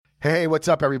Hey, what's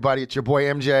up, everybody? It's your boy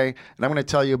MJ, and I'm going to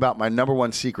tell you about my number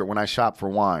one secret when I shop for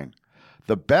wine.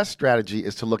 The best strategy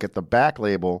is to look at the back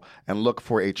label and look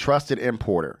for a trusted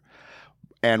importer.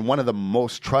 And one of the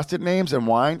most trusted names in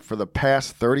wine for the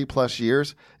past 30 plus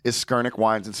years is Skurnik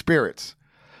Wines and Spirits.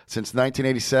 Since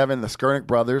 1987, the Skurnik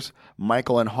brothers,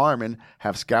 Michael and Harmon,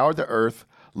 have scoured the earth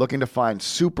looking to find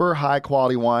super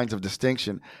high-quality wines of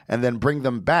distinction and then bring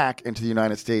them back into the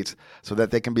United States so that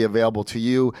they can be available to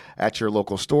you at your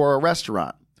local store or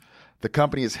restaurant. The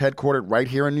company is headquartered right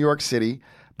here in New York City,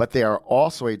 but they are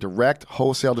also a direct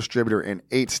wholesale distributor in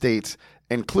 8 states,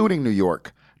 including New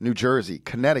York, New Jersey,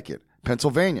 Connecticut,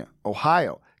 Pennsylvania,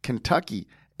 Ohio, Kentucky,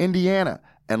 Indiana,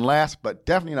 and last but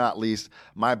definitely not least,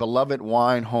 my beloved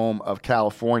wine home of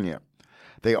California.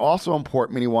 They also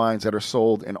import many wines that are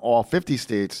sold in all 50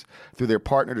 states through their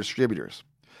partner distributors.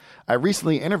 I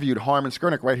recently interviewed Harmon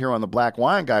Skurnik right here on the Black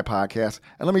Wine Guy podcast,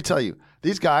 and let me tell you,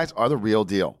 these guys are the real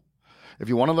deal. If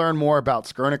you want to learn more about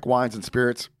Skurnik Wines and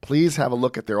Spirits, please have a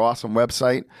look at their awesome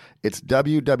website. It's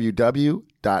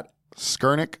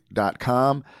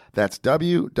www.skurnik.com. That's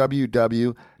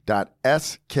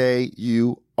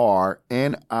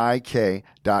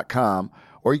www.skurnik.com.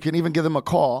 Or you can even give them a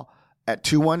call at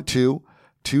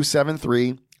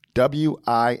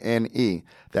 212-273-WINE.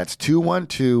 That's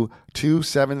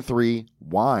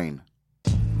 212-273-WINE.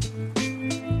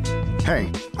 Hey,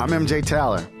 I'm MJ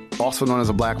Taylor, also known as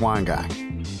a Black Wine Guy.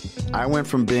 I went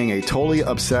from being a totally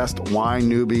obsessed wine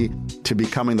newbie to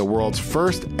becoming the world's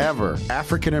first ever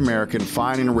African-American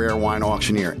fine and rare wine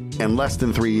auctioneer in less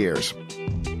than 3 years.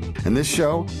 In this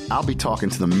show, I'll be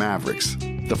talking to the mavericks,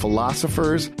 the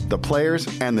philosophers, the players,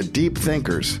 and the deep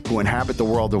thinkers who inhabit the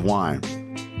world of wine.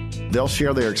 They'll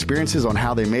share their experiences on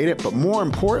how they made it, but more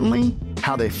importantly,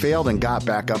 how they failed and got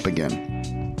back up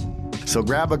again. So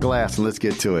grab a glass and let's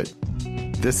get to it.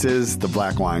 This is the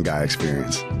Black Wine Guy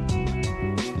Experience.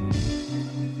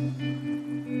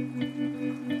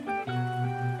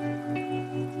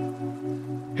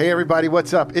 Hey everybody,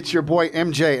 what's up? It's your boy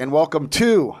MJ and welcome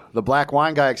to the Black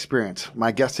Wine Guy Experience.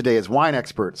 My guest today is wine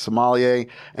expert, sommelier,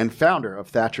 and founder of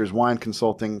Thatcher's wine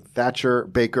consulting, Thatcher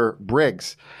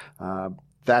Baker-Briggs.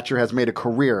 Thatcher has made a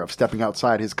career of stepping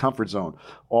outside his comfort zone,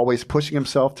 always pushing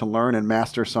himself to learn and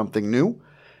master something new.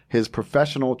 His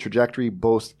professional trajectory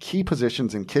boasts key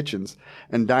positions in kitchens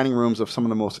and dining rooms of some of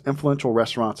the most influential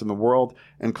restaurants in the world,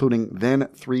 including then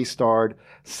 3-starred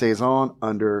Saison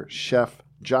under Chef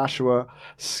Joshua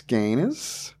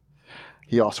Scanes.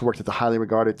 He also worked at the highly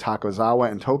regarded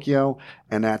Takozawa in Tokyo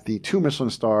and at the 2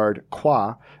 Michelin-starred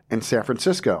Kwa in San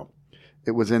Francisco.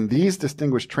 It was in these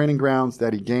distinguished training grounds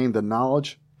that he gained the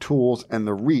knowledge, tools, and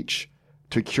the reach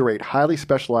to curate highly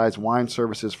specialized wine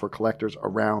services for collectors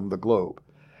around the globe.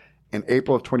 In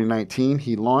April of 2019,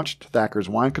 he launched Thatcher's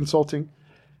Wine Consulting.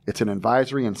 It's an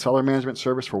advisory and cellar management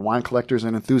service for wine collectors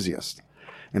and enthusiasts.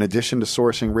 In addition to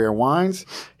sourcing rare wines,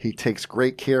 he takes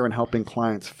great care in helping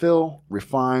clients fill,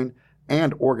 refine,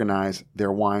 and organize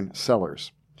their wine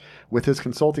cellars. With his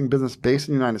consulting business based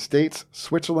in the United States,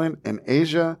 Switzerland, and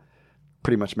Asia,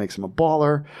 pretty much makes him a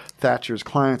baller. Thatcher's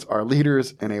clients are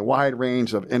leaders in a wide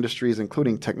range of industries,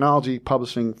 including technology,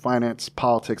 publishing, finance,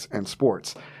 politics, and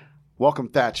sports. Welcome,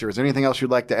 Thatcher. Is there anything else you'd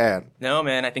like to add? No,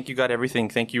 man. I think you got everything.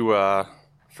 Thank you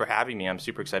for having me. I'm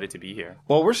super excited to be here.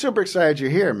 Well, we're super excited you're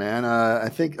here, man. I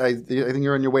think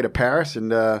you're on your way to Paris,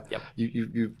 and Yep.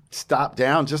 you stopped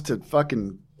down just to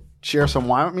fucking share some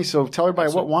wine with me. So tell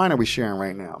everybody, what wine are we sharing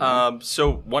right now?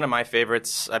 So one of my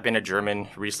favorites, I've been a German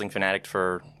Riesling fanatic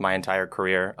for my entire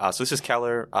career. So this is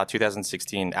Keller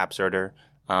 2016 Absurder.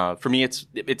 For me, it's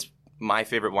my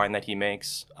favorite wine that he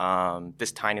makes.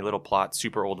 This tiny little plot,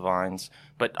 super old vines,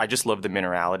 but I just love the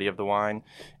minerality of the wine.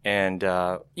 And,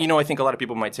 I think a lot of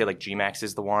people might say like G-Max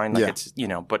is the wine. Like it's,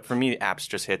 but for me, Abs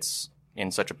just hits in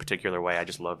such a particular way. I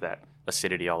just love that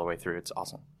acidity all the way through. It's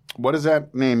awesome. What does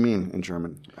that name mean in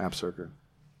German, Absurger?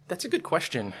 That's a good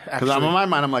question. Because in my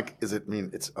mind, I'm like, does it mean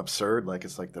it's absurd? Like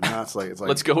it's like the nuts? Like it's like.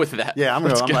 Let's go with that. Yeah, I'm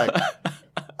like,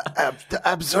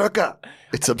 Absurger.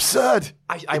 It's absurd.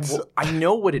 I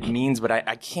know what it means, but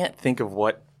I can't think of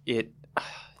what it.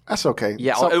 That's okay.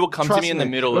 Yeah, it will come to me in the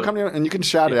middle. It'll come to you, and you can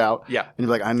shout it out. Yeah, and you're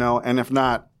like, I know. And if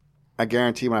not, I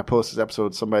guarantee when I post this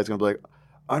episode, somebody's gonna be like,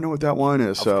 I know what that wine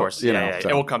is. So, of course, so.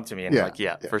 It will come to me, and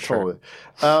for sure.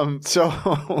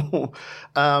 So,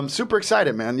 super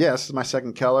excited, man. Yeah, this is my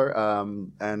second Keller,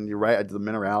 and you're right. I did the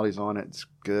mineralities on it. It's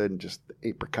good, and just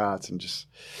apricots, and just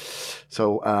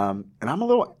so. And I'm a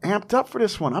little amped up for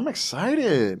this one. I'm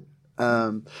excited.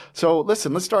 So,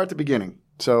 listen, let's start at the beginning.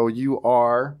 So, you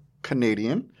are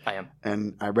Canadian. I am.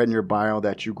 And I read in your bio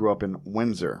that you grew up in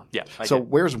Windsor. Yeah, So,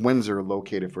 where's Windsor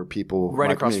located for people? Right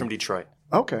like across me? from Detroit.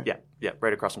 Okay. Yeah,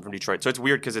 right across from Detroit. So it's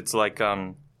weird because it's like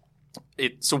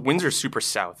so Windsor's super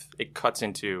south. It cuts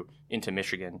into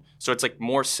Michigan, so it's like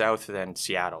more south than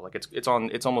Seattle. Like it's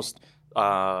almost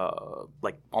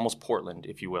like almost Portland,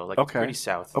 if you will. Like it's pretty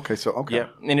south. Okay, Yeah,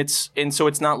 and so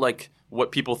it's not like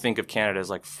what people think of Canada as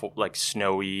like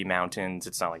snowy mountains.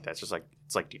 It's not like that.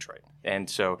 It's like Detroit. And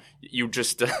so you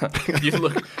just you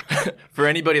look for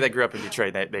anybody that grew up in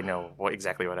Detroit, they know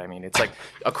exactly what I mean. It's like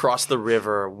across the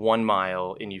river 1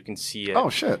 mile, and you can see it. Oh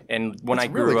shit! And when I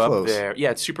grew up there, yeah,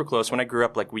 it's super close. When I grew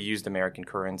up, like we used American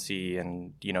currency,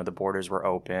 and the borders were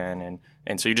open,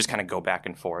 and so you just kind of go back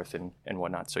and forth and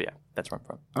whatnot. So yeah, that's where I'm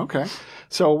from. Okay.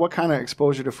 So what kind of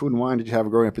exposure to food and wine did you have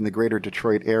growing up in the greater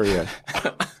Detroit area?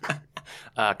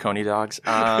 Coney dogs.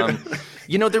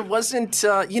 There wasn't,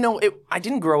 I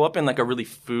didn't grow up in like a really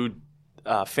food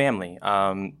family.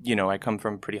 I come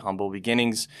from pretty humble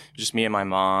beginnings, just me and my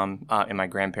mom and my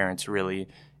grandparents really.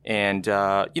 And,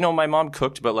 my mom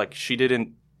cooked, but like she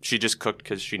just cooked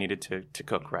because she needed to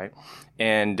cook, right?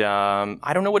 And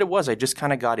I don't know what it was. I just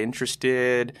kind of got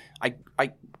interested.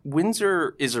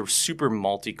 Windsor is a super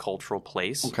multicultural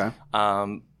place. Okay.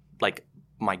 Like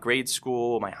my grade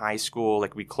school, my high school,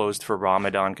 like we closed for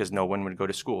Ramadan because no one would go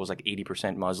to school. It was like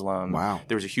 80% Muslim. Wow.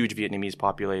 There was a huge Vietnamese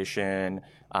population,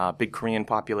 big Korean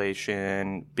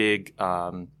population, big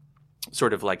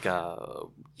sort of like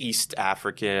East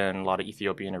African, a lot of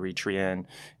Ethiopian, Eritrean.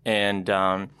 And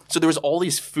so there was all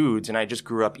these foods, and I just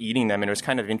grew up eating them, and it was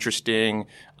kind of interesting.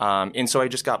 And so I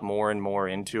just got more and more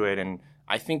into it. And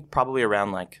I think probably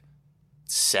around like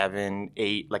 7,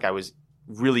 8, like I was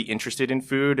really interested in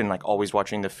food and like always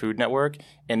watching the Food Network.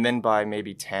 And then by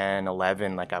maybe 10,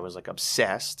 11, like I was like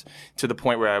obsessed to the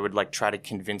point where I would like try to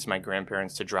convince my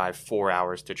grandparents to drive 4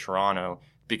 hours to Toronto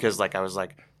because like I was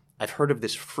like, I've heard of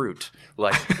this fruit.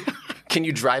 Like, can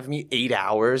you drive me 8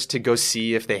 hours to go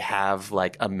see if they have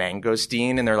like a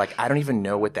mangosteen? And they're like, I don't even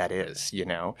know what that is,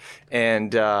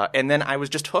 And then I was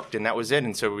just hooked, and that was it.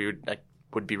 And so we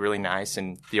would be really nice,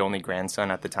 and the only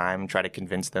grandson at the time, try to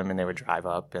convince them, and they would drive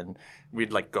up, and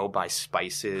we'd like go buy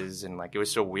spices, and like it was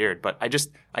so weird. But I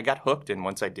got hooked, and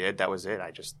once I did, that was it.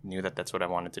 I just knew that that's what I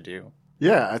wanted to do.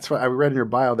 Yeah, that's what I read in your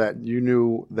bio, that you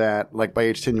knew that like by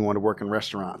age 10 you wanted to work in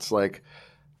restaurants. Like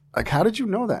how did you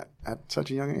know that at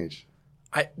such a young age?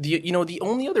 The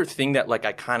only other thing that like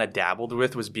I kind of dabbled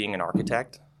with was being an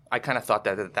architect. I kind of thought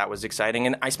that was exciting,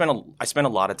 and I spent a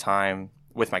lot of time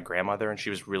with my grandmother, and she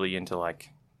was really into like,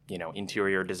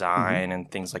 interior design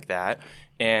and things like that.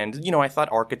 And, I thought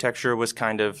architecture was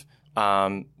kind of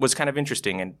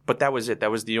interesting. But that was it.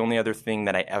 That was the only other thing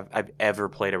that I've ever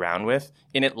played around with.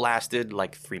 And it lasted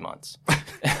like 3 months.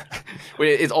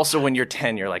 It's also when you're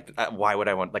 10, you're like, why would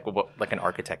I want, like an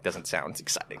architect doesn't sound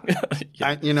exciting.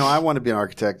 I want to be an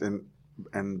architect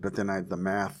but then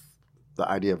the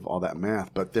idea of all that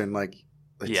math, but then like,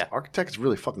 architect is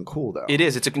really fucking cool, though. It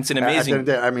is. It's an amazing.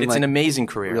 An amazing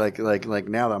career. Like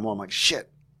now that I'm like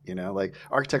shit. Like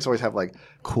architects always have like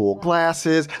cool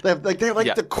glasses. They have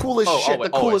the coolest shit, the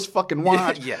coolest fucking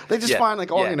watch. They just find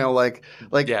like all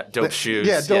dope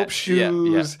shoes. Dope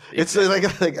shoes. Yeah, it's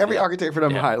like every architect for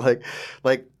them high. Like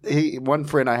one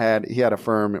friend I had, he had a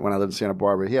firm when I lived in Santa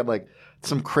Barbara. He had like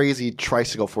some crazy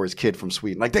tricycle for his kid from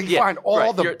Sweden. Like they find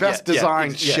all the best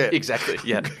designed shit. Exactly.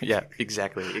 Yeah.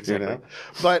 Exactly.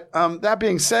 But that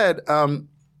being said, you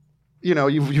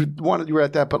were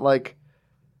at that, but like,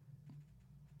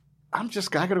 I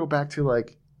gotta go back to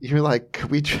like, you're like,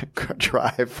 could we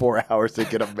drive 4 hours to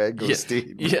get a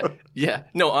mangosteen? Yeah.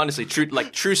 No, honestly,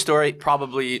 true story.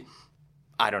 Probably,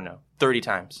 I don't know, 30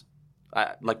 times.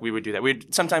 Like we would do that.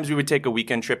 Sometimes we would take a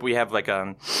weekend trip. We have like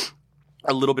a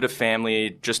little bit of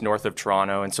family just north of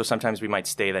Toronto, and so sometimes we might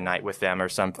stay the night with them or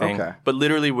something. Okay. But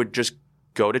literally would just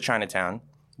go to Chinatown,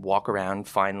 walk around,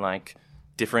 find like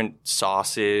different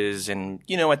sauces, and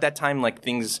at that time like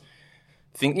things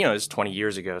it was 20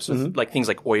 years ago, so like things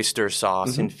like oyster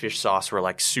sauce and fish sauce were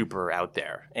like super out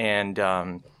there, and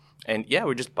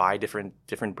we'd just buy different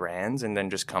brands and then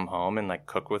just come home and like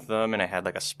cook with them. And I had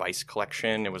like a spice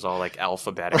collection. It was all like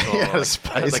alphabetical. A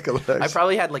spice collection. I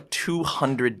probably had like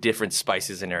 200 different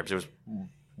spices and herbs. It was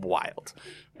wild.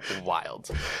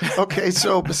 Okay,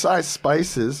 so besides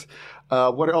spices,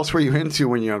 what else were you into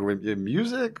when you were in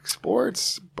music,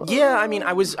 sports? Yeah, I mean,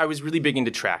 I was really big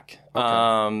into track.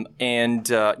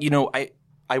 Okay.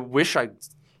 I wish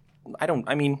it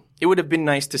would have been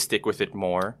nice to stick with it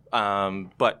more.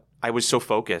 But I was so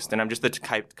focused, and I'm just the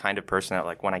kind of person that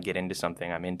like when I get into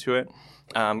something, I'm into it.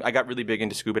 I got really big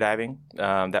into scuba diving.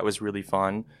 That was really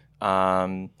fun.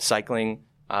 Cycling,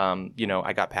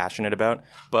 I got passionate about,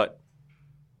 but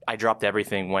I dropped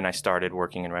everything when I started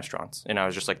working in restaurants. And I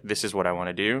was just like, this is what I want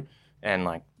to do. And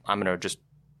like, I'm going to just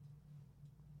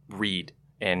read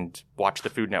and watch the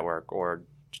Food Network or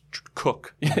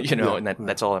cook, and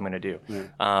that's all I'm going to do.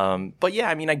 Yeah. But yeah,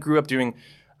 I mean, I grew up doing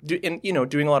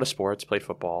a lot of sports, played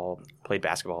football, played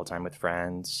basketball all the time with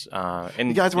friends. And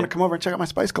you guys want to come over and check out my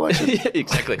spice collection? Yeah,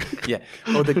 exactly. Yeah.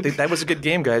 Oh, that was a good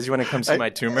game, guys. You want to come see my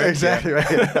turmeric? Exactly,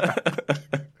 yeah.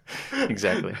 Right.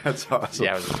 Exactly. That's awesome.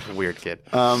 Yeah, I was a weird kid.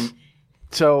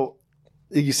 So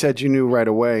you said you knew right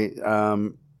away.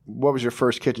 What was your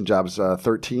first kitchen job? It was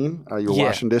 13? You were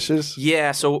washing dishes?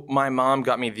 Yeah. So my mom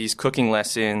got me these cooking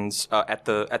lessons at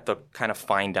the kind of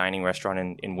fine dining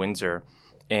restaurant in Windsor.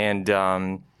 And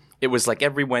it was like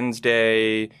every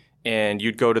Wednesday, and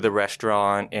you'd go to the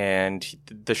restaurant, and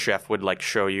the chef would like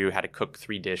show you how to cook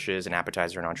 3 dishes, an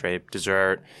appetizer, an entree,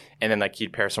 dessert, and then like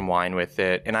he'd pair some wine with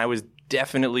it. And I was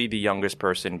definitely the youngest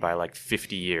person by like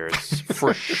 50 years,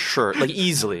 for sure, like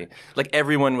easily. Like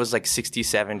everyone was like 60,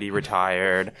 70,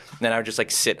 retired. And then I would just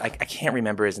like sit, I can't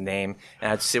remember his name,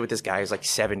 and I'd sit with this guy who's like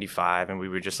 75, and we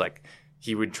would just like,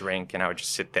 he would drink, and I would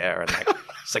just sit there and like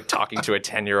just like talking to a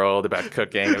 10-year-old about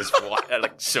cooking. It was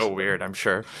like so weird, I'm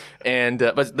sure. And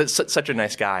but such a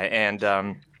nice guy. And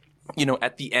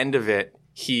at the end of it,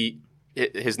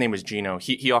 his name was Gino.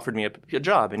 He offered me a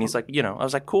job, and he's like, I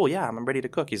was like, cool, yeah, I'm ready to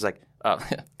cook. He's like, oh,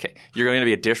 okay, you're going to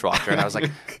be a dishwasher. And I was like,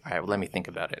 all right, well, let me think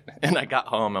about it. And I got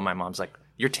home, and my mom's like,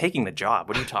 you're taking the job.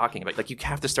 What are you talking about? Like, you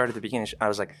have to start at the beginning. I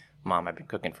was like, Mom, I've been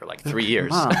cooking for like 3 years.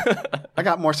 Mom, I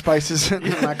got more spices in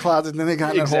my closet than they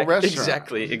got in the whole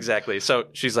restaurant. Exactly. So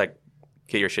she's like,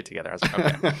 get your shit together. I was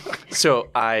like, okay. So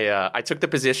I took the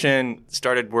position,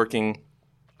 started working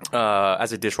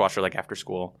as a dishwasher like after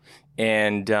school,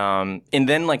 and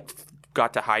then like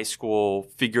got to high school,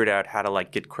 figured out how to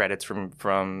like get credits from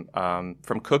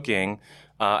cooking.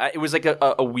 It was like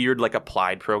a weird like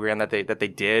applied program that they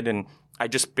did, and I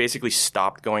just basically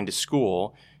stopped going to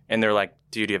school. And they're like,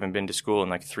 dude, you haven't been to school in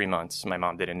like 3 months. My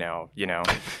mom didn't know,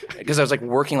 because I was like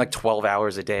working like 12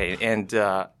 hours a day. And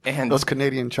those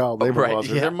Canadian child labor laws,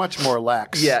 they're much more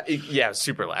lax. Yeah,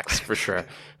 super lax for sure.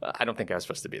 I don't think I was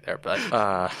supposed to be there, but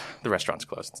the restaurant's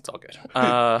closed. It's all good.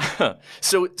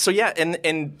 So yeah,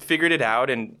 and figured it out.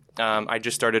 And I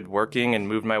just started working and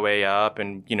moved my way up.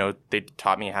 And, they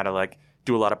taught me how to like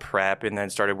do a lot of prep, and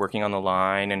then started working on the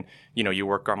line. And, you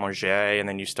work garde manger, and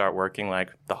then you start working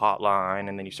like the hot line,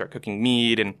 and then you start cooking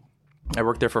meat. And I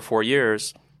worked there for 4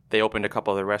 years. They opened a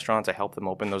couple of the restaurants. I helped them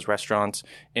open those restaurants.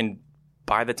 And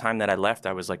by the time that I left,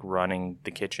 I was like running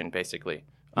the kitchen basically,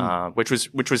 which was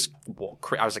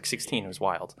I was like 16. It was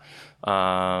wild.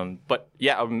 But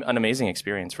yeah, an amazing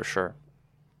experience for sure.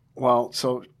 Well,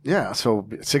 so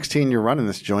 16, you're running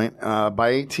this joint. By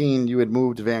 18, you had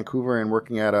moved to Vancouver and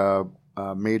working at a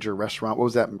major restaurant. What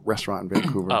was that restaurant in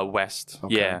Vancouver? West.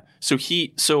 Okay. Yeah.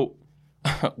 So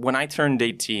when I turned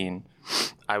 18,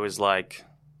 I was like,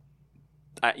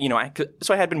 I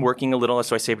had been working a little,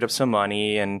 so I saved up some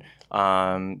money, and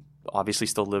obviously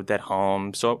still lived at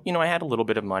home. So, I had a little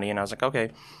bit of money, and I was like,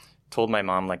 okay. Told my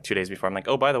mom like 2 days before, I'm like,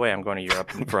 oh, by the way, I'm going to Europe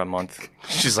for a month.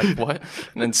 She's like, what?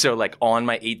 And then so like on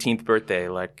my 18th birthday,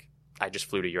 like I just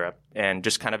flew to Europe and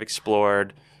just kind of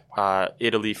explored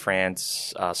Italy,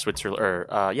 France, Switzerland,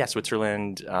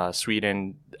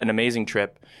 Sweden. An amazing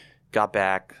trip. Got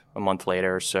back a month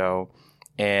later or so,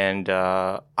 and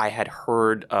I had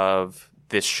heard of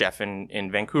this chef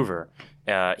in Vancouver.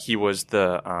 He was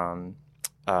the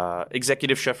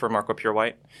executive chef for Marco Pure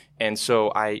White, and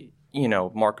so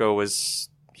Marco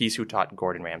he's who taught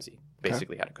Gordon Ramsay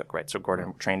basically how to cook, right? So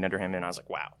Gordon trained under him, and I was like,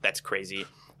 wow, that's crazy.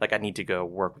 Like, I need to go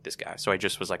work with this guy. So I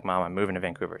just was like, Mom, I'm moving to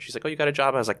Vancouver. She's like, oh, you got a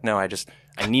job? I was like, no, I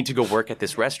need to go work at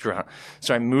this restaurant.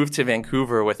 So I moved to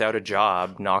Vancouver without a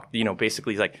job,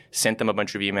 basically like sent them a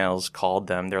bunch of emails, called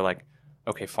them. They're like,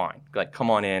 okay, fine. Like, come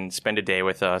on in, spend a day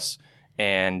with us.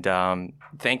 And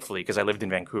thankfully, because I lived in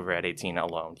Vancouver at 18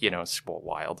 alone, it's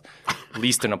wild.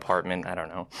 Leased an apartment, I don't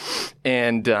know.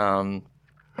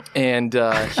 And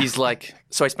he's like,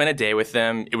 so I spent a day with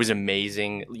them. It was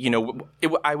amazing.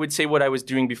 I would say what I was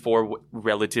doing before,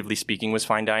 relatively speaking, was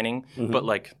fine dining. Mm-hmm. But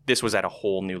like this was at a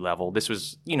whole new level. This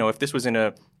was, if this was in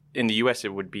the U.S.,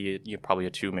 it would be probably a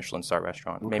 2 Michelin star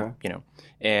restaurant. Okay. Maybe,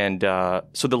 And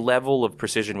so the level of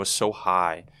precision was so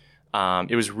high.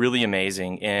 It was really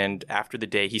amazing. And after the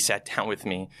day, he sat down with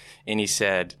me and he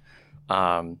said,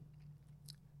 I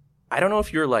don't know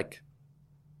if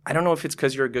it's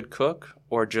because you're a good cook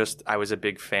or just I was a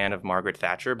big fan of Margaret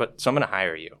Thatcher, so I'm going to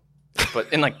hire you.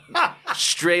 And like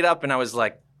straight up. And I was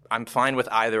like, I'm fine with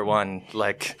either one.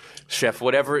 Like, chef,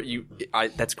 whatever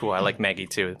that's cool. I like Maggie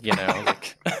too,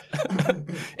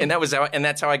 and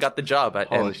that's how I got the job.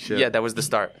 Holy shit. Yeah, that was the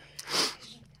start.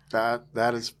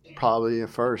 That is probably a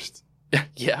first.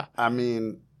 Yeah. I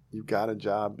mean, you got a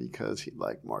job because he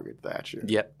liked Margaret Thatcher.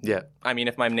 Yeah. I mean,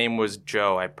 if my name was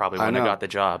Joe, I probably wouldn't have got the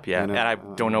job. Yeah, and I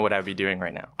don't know what I'd be doing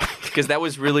right now because that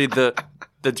was really the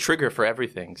trigger for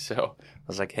everything. So I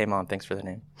was like, "Hey, Mom, thanks for the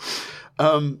name."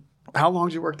 How long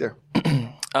did you work there?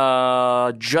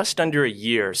 Just under a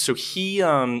year. So he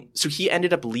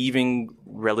ended up leaving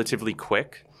relatively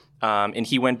quick, and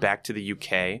he went back to the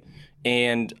UK.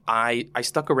 And I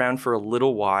stuck around for a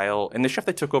little while, and the chef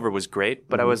that took over was great,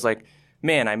 but I was like,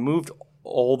 man, I moved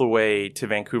all the way to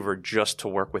Vancouver just to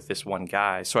work with this one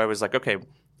guy. So I was like, okay,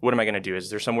 what am I going to do? Is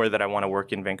there somewhere that I want to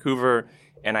work in Vancouver?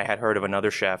 And I had heard of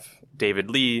another chef, David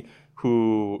Lee,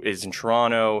 who is in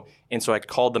Toronto. And so I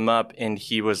called them up, and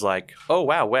he was like, oh,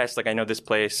 wow, Wes, like, I know this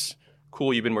place.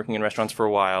 Cool, you've been working in restaurants for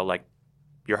a while. Like,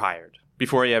 you're hired.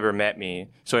 Before he ever met me.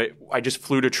 So I just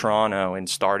flew to Toronto and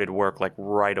started work like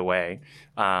right away,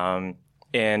 and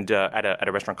at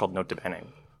a restaurant called Nota Bene.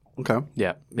 Okay.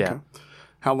 Yeah. Okay.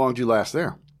 How long did you last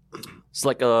there? It's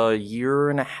like a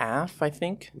year and a half, I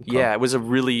think. Okay. Yeah, it was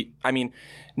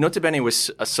Nota Bene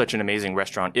was such an amazing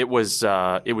restaurant. It was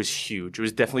huge. It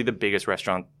was definitely the biggest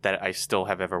restaurant that I still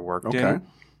have ever worked in.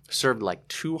 Served like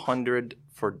 200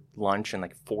 for lunch and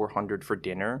like 400 for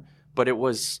dinner, but it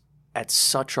was at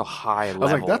such a high level.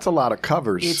 I was like, that's a lot of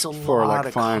covers for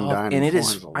like fine dining. And it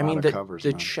is, I mean,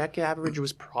 the check average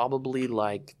was probably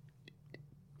like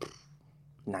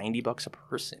 $90 a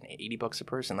person, $80 a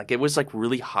person. Like it was like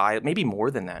really high, maybe more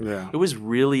than that. Yeah. It was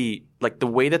really like the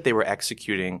way that they were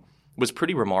executing was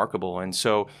pretty remarkable. And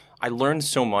so I learned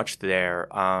so much there.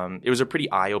 It was a pretty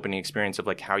eye-opening experience of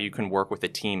like how you can work with a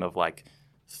team of like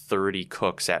 30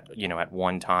 cooks at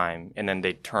one time, and then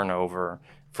they turn over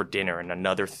for dinner and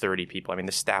another 30 people. I mean,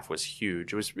 the staff was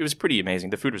huge. It was pretty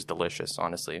amazing. The food was delicious,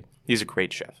 honestly. He's a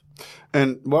great chef.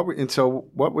 And so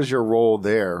what was your role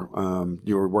there?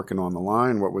 You were working on the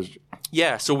line. What was?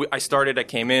 Yeah. So I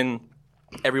came in.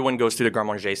 Everyone goes through the garde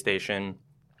manger station.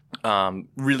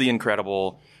 Really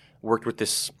incredible. Worked with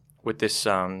this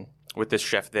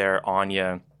chef there,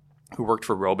 Anya, who worked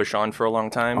for Robichon for a long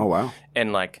time. Oh wow!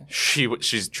 And like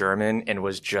she's German and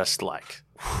was just like,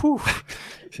 whew.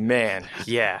 Man,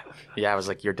 yeah. I was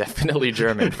like, you're definitely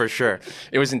German for sure.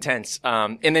 It was intense.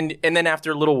 And then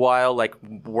after a little while, like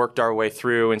worked our way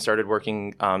through and started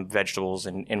working vegetables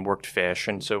and worked fish.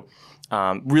 And so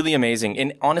really amazing.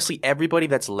 And honestly, everybody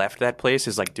that's left that place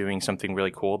is like doing something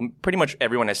really cool. Pretty much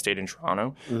everyone has stayed in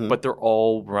Toronto, but they're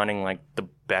all running like the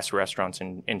best restaurants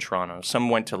in Toronto. Some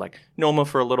went to like Noma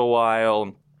for a little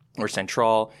while or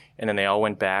Central, and then they all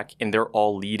went back, and they're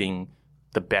all leading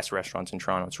the best restaurants in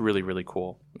Toronto. It's really, really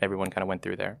cool. Everyone kind of went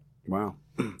through there. Wow.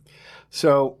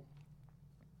 So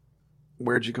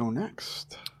where'd you go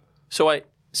next? So I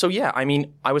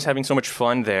was having so much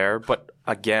fun there, but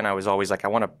again, I was always like, I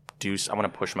want to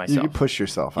push myself. You push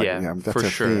yourself. Yeah, that's for a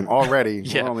sure. theme. Already,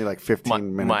 yeah. We're only like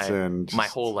 15 minutes in. My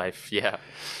whole life, yeah.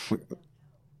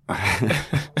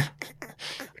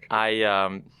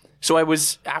 So I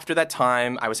was, after that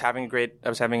time, I was having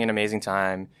an amazing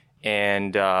time.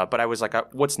 And but I was like,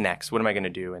 what's next? What am I going to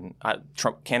do? And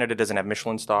Canada doesn't have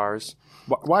Michelin stars.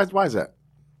 Why is that?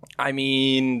 I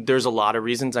mean, there's a lot of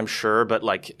reasons, I'm sure, but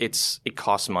like it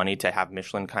costs money to have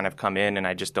Michelin kind of come in, and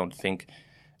I just don't think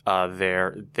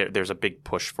there's a big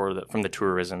push from the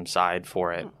tourism side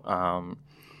for it.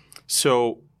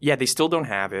 So yeah, they still don't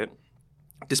have it,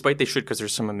 despite they should, because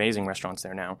there's some amazing restaurants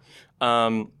there now.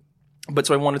 But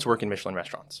so I wanted to work in Michelin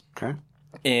restaurants. Okay.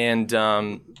 And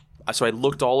so I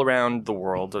looked all around the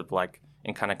world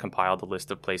and kind of compiled a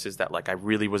list of places that like I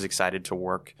really was excited to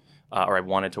work or I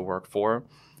wanted to work for.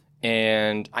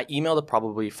 And I emailed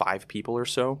probably 5 people or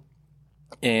so.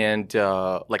 And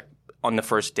like on the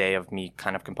first day of me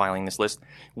kind of compiling this list,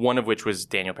 one of which was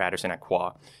Daniel Patterson at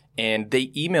Qua. And they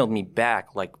emailed me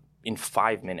back like in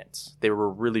 5 minutes. They were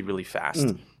really, really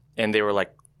fast. And they were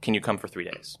like, can you come for 3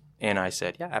 days? And I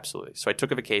said, yeah, absolutely. So I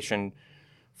took a vacation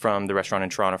from the restaurant in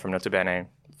Toronto, from Nota Bene,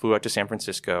 flew out to San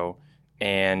Francisco,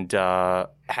 and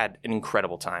had an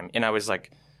incredible time. And I was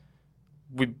like,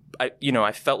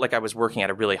 I felt like I was working at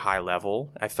a really high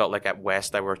level. I felt like at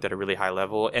West I worked at a really high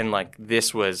level, and like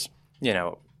this was,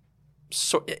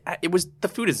 so it was the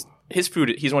food is his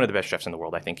food. He's one of the best chefs in the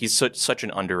world. I think he's such an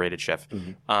underrated chef.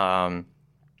 Like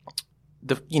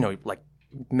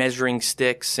measuring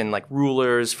sticks and like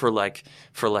rulers for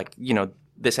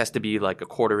this has to be like a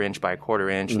 1/4 inch by a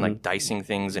 1/4 inch, and like dicing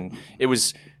things, and it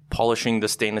was polishing the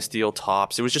stainless steel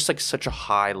tops. It was just like such a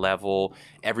high level.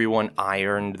 Everyone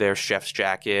ironed their chef's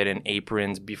jacket and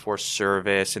aprons before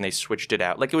service, and they switched it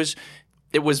out. Like it was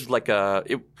it was like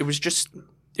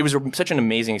it was such an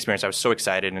amazing experience. I was so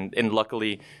excited, and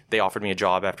luckily they offered me a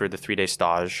job after the 3-day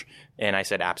stage, and I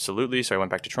said absolutely. So I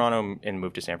went back to Toronto and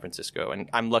moved to San Francisco, and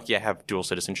I'm lucky I have dual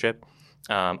citizenship.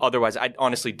 Otherwise, I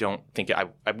honestly don't think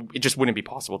it just wouldn't be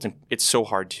possible. It's so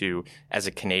hard to, as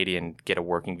a Canadian, get a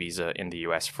working visa in the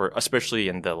U.S. especially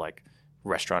in the like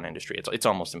restaurant industry. It's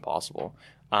almost impossible.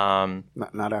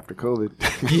 Not after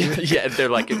COVID. yeah, they're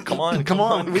like, come on.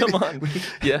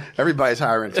 Yeah, everybody's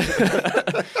hiring.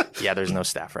 Yeah, there's no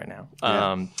staff right now.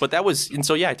 Yeah. But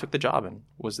I took the job and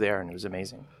was there, and it was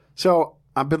amazing. So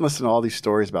I've been listening to all these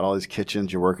stories about all these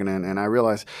kitchens you're working in, and I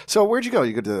realized. So where'd you go?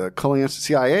 You go to the Culinary Institute,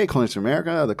 CIA, Culinary Institute of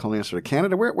America, the Culinary Institute of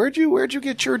Canada. Where'd you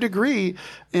get your degree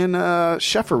in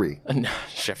chefery? No,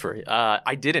 chefery.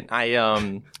 I didn't.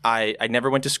 I never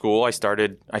went to school. I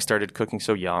started cooking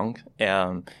so young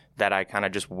that I kind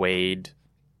of just weighed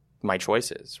my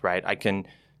choices. Right. I can,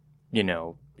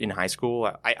 in high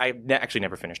school, I actually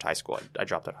never finished high school. I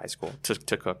dropped out of high school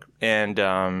to cook, and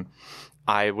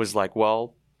I was like,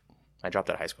 well. I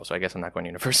dropped out of high school, so I guess I'm not going to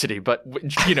university. But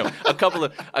a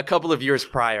couple of years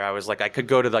prior, I was like, I could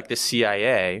go to like the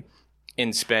CIA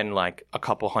and spend like a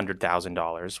couple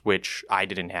 $100,000, which I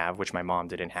didn't have, which my mom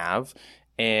didn't have,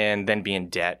 and then be in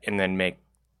debt, and then make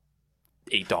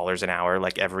 $8 an hour,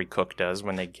 like every cook does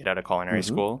when they get out of culinary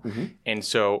school. Mm-hmm. And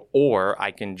so, or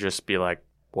I can just be like,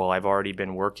 well, I've already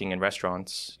been working in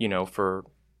restaurants, for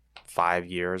 5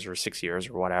 years or 6 years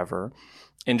or whatever.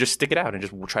 And just stick it out and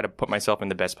just try to put myself in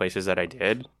the best places that I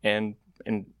did. And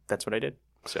that's what I did.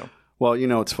 So, well,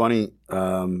 it's funny.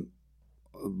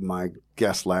 My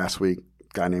guest last week, a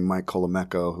guy named Mike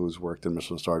Colomecco, who's worked in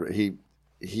Michelin Star, he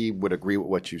would agree with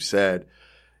what you said.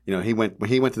 When he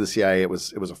went to the CIA, it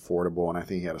was affordable, and I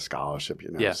think he had a scholarship,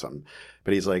 something.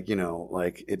 But he's like,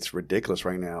 like it's ridiculous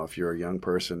right now. If you're a young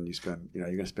person, you spend, you're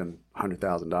going to spend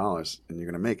 $100,000 and you're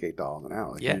going to make $8 an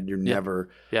hour. Like you're never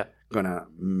going to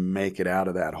make it out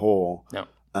of that hole. No.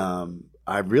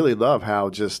 I really love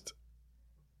how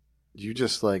you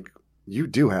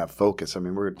do have focus. I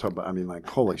mean, we're talking about, like,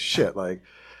 holy shit, like,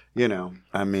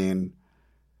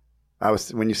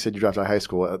 when you said you dropped out of high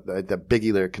school, the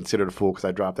biggie there considered a fool because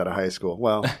I dropped out of high school.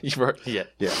 Well, you were, yeah.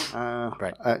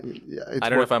 Right. I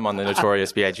don't know if I'm on the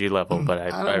notorious B.I.G. level, but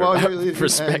I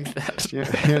respect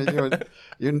that.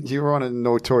 You were on a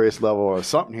notorious level or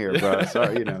something here, bro.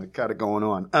 So, got it going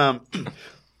on.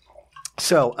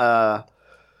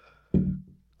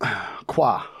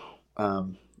 Qua,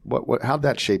 how'd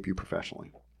that shape you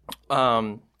professionally?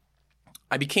 I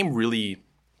became really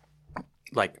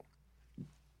like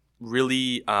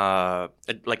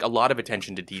a lot of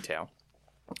attention to detail.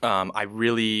 I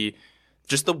really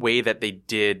just the way that they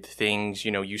did things.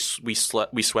 We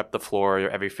swept the floor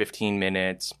every 15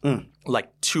 minutes,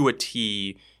 like to a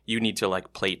T. You need to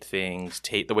like plate things,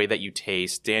 the way that you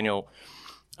taste. Daniel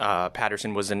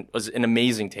Patterson was an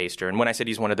amazing taster, and when I said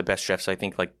he's one of the best chefs, I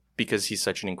think like because he's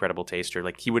such an incredible taster.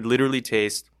 Like he would literally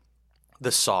taste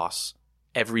the sauce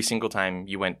every single time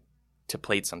you went to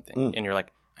plate something, and you're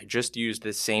like, I just used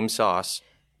this same sauce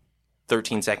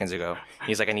 13 seconds ago.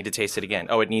 He's like, I need to taste it again.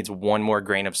 Oh, it needs one more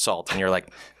grain of salt. And you're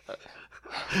like,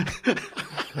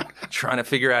 trying to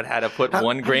figure out how to put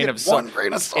one grain of salt.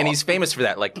 And he's famous for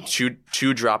that, like two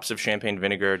drops of champagne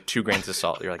vinegar, 2 grains of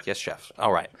salt. You're like, yes, chef.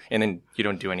 All right. And then you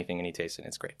don't do anything and he tastes it. And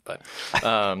it's great. But,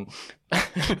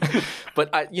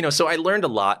 so I learned a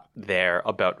lot there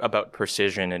about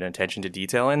precision and attention to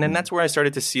detail. And then that's where I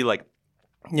started to see like,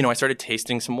 I started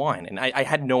tasting some wine, and I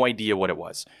had no idea what it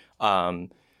was.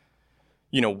 White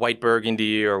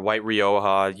Burgundy or White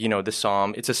Rioja, the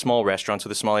Somm. It's a small restaurant, so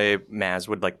the sommelier Maz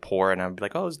would like pour, and I'd be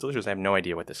like, oh, it's delicious. I have no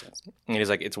idea what this is. And he's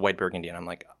like, it's White Burgundy. And I'm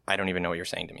like, I don't even know what you're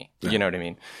saying to me. You know what I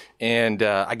mean? And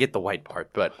I get the white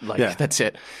part, but that's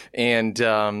it. And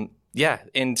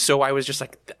and so I was just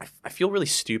like, I feel really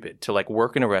stupid to like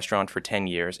work in a restaurant for 10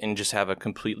 years and just have a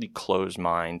completely closed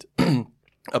mind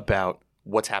about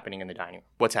what's happening in the dining room,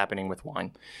 what's happening with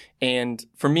wine. And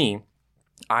for me,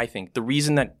 I think the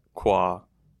reason that Qua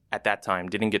at that time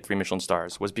didn't get 3 Michelin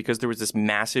stars was because there was this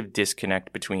massive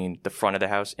disconnect between the front of the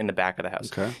house and the back of the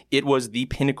house. Okay. It was the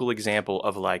pinnacle example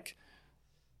of like,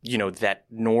 that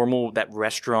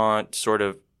restaurant sort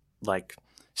of like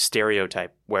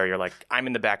stereotype where you're like, I'm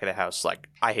in the back of the house, like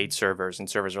I hate servers, and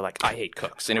servers are like, I hate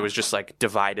cooks. And it was just like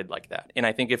divided like that. And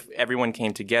I think if everyone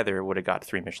came together, it would have got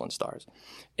 3 Michelin stars.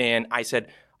 And I said,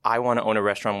 I want to own a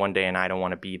restaurant one day, and I don't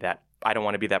want to be that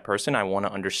person. I want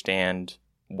to understand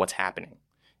what's happening.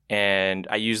 And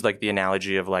I used like the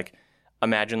analogy of like,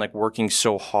 imagine like working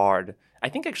so hard. I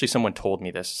think actually someone told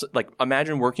me this. Like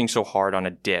imagine working so hard on a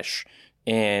dish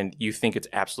and you think it's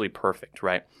absolutely perfect,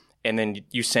 right? and then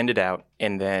you send it out,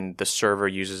 and then the server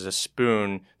uses a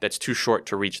spoon that's too short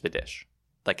to reach the dish.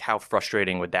 Like, how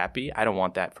frustrating would that be? I don't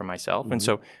want that for myself. And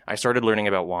so I started learning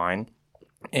about wine,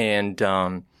 and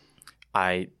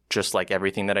I, just like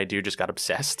everything that I do, just got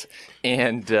obsessed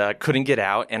and couldn't get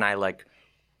out. And I like,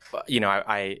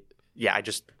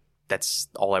 that's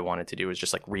all I wanted to do was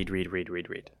just like read,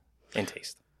 and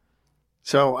taste.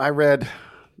 So I read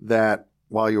that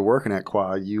while you were working at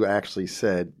Qua, you actually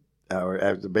said, or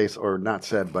as the base, or not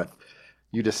said, but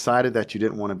you decided that you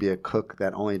didn't want to be a cook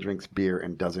that only drinks beer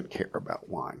and doesn't care about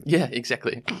wine. Yeah,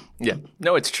 exactly. Yeah.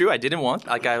 No, it's true. I didn't want,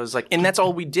 like, I was like, and that's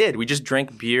all we did. We just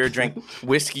drank beer, drank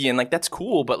whiskey, and like, that's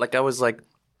cool. But like, I was like,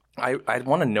 I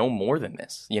want to know more than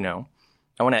this, you know?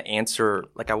 I want to answer,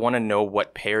 like, I want to know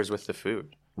what pairs with the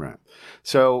food. Right.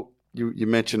 So you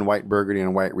mentioned white Burgundy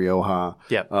and white Rioja.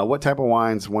 Yeah. What type of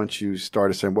wines, once you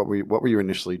started saying, what were you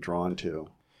initially drawn to?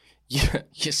 Yeah,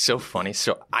 it's so funny.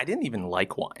 So I didn't even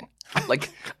like wine. Like,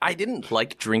 I didn't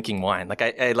like drinking wine. Like,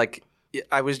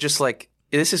 I was just like,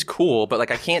 this is cool, but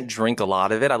like, I can't drink a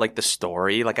lot of it. I like the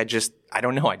story. Like, I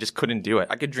don't know. I just couldn't do it.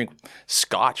 I could drink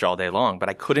scotch all day long, but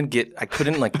I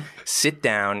couldn't like sit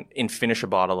down and finish a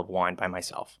bottle of wine by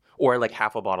myself, or like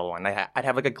half a bottle of wine. I'd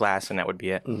have like a glass and that would be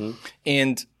it. Mm-hmm.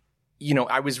 And, you know,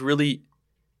 I was really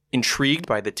intrigued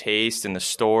by the taste and the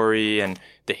story and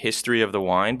the history of the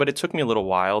wine, but it took me a little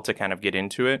while to kind of get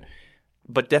into it.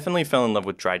 But definitely fell in love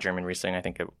with dry German Riesling. I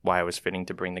think why I was fitting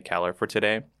to bring the Keller for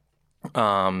today.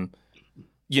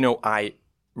 You know, I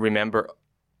remember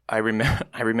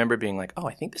being like, oh,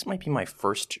 I think this might be my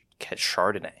first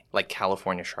Chardonnay, like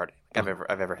California Chardonnay I've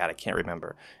ever had. I can't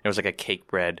remember. It was like a cake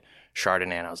bread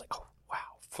Chardonnay, and I was like, oh, wow,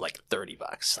 for like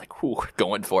 $30, like, whoo,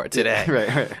 going for it today.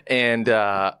 Right. And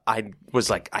I was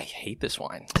like, I hate this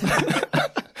wine.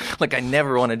 Like, I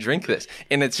never want to drink this.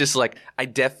 And it's just like,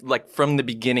 like from the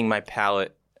beginning, my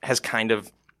palate has kind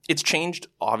of, it's changed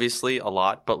obviously a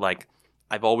lot, but like,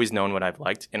 I've always known what I've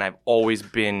liked, and I've always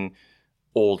been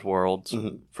old world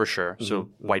for sure. Mm-hmm. So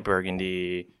white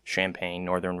Burgundy, Champagne,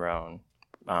 Northern Rhone,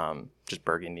 just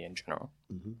Burgundy in general.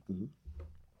 Mm-hmm. Mm-hmm.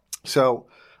 So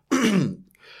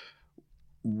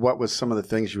what was some of the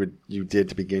things you did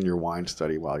to begin your wine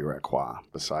study while you were at Qua,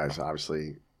 besides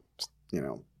obviously, you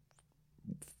know,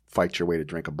 fight your way to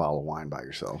drink a bottle of wine by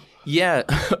yourself? Yeah,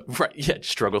 right. Yeah,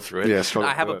 struggle through it. Yeah, struggle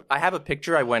through it. I have a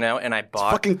picture. I went out and I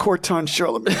bought fucking Corton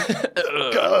Charlemagne.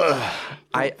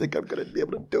 I don't think I'm gonna be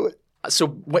able to do it. So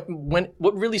what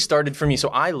really started for me? So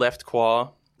I left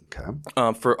Qua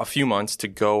for a few months to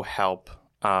go help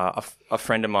a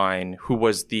friend of mine who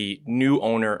was the new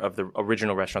owner of the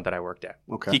original restaurant that I worked at.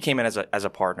 Okay. He came in as a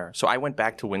partner. So I went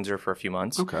back to Windsor for a few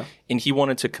months. Okay. And he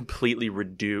wanted to completely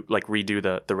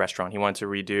redo the restaurant. He wanted to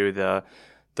redo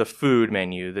the food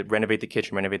menu, renovate the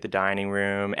kitchen, renovate the dining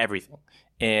room, everything.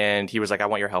 And he was like, I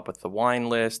want your help with the wine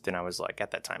list. And I was like,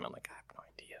 at that time, I'm like, I have no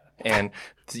idea. And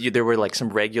there were like some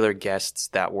regular guests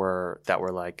that were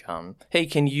like, hey,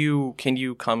 can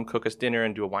you come cook us dinner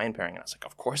and do a wine pairing? And I was like,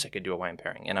 of course I could do a wine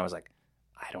pairing. And I was like,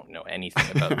 I don't know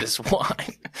anything about this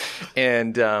wine.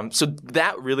 And so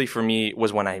that really for me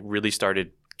was when I really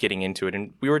started getting into it.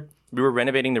 And we were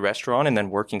renovating the restaurant and then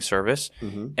working service.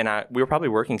 Mm-hmm. And we were probably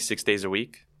working 6 days a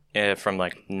week from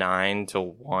like 9 to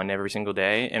 1 every single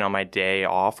day. And on my day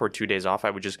off or 2 days off, I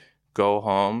would just go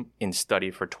home and study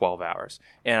for 12 hours.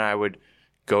 And I would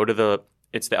go to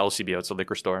it's the LCBO, it's a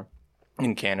liquor store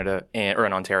in Canada or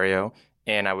in Ontario.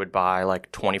 And I would buy like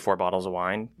 24 bottles of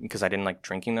wine because I didn't like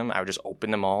drinking them. I would just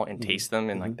open them all and taste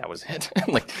them, and like that was it.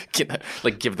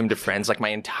 give them to friends. Like my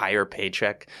entire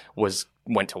paycheck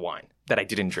went to wine that I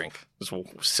didn't drink.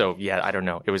 So yeah, I don't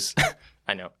know. It was.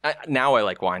 I know. Now I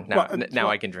like wine. Now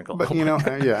I can drink a lot. But you know,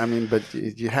 yeah. I mean, but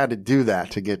you had to do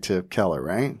that to get to Keller,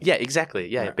 right? Yeah, exactly.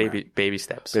 Yeah, right, baby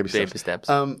steps. Baby steps.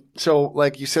 So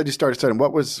like you said, you started studying.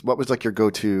 What was like your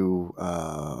go-to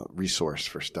resource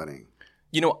for studying?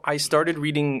 You know, I started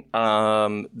reading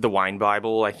the Wine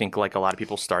Bible. I think like a lot of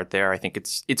people start there. I think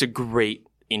it's a great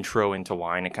intro into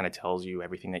wine. It kind of tells you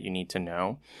everything that you need to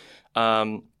know.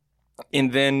 And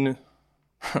then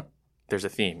there's a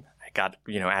theme. I got,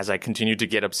 you know, as I continued to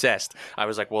get obsessed, I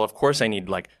was like, well, of course I need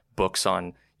like books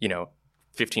on, you know,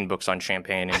 15 books on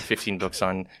Champagne and 15 books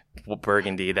on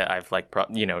Burgundy that I've like,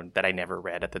 that I never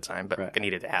read at the time, but right. I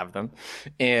needed to have them.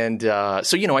 And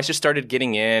so, you know, I just started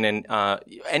getting in and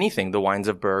anything, the wines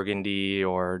of Burgundy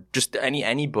or just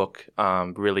any book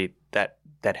really that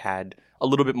had a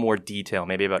little bit more detail,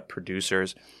 maybe about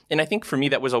producers. And I think for me,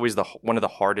 that was always one of the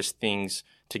hardest things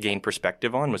to gain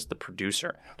perspective on was the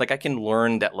producer. Like I can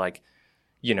learn that like,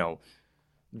 you know,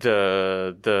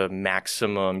 the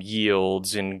maximum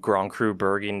yields in Grand Cru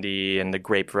Burgundy and the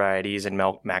grape varieties and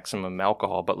maximum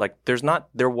alcohol, but like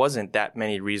there wasn't that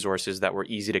many resources that were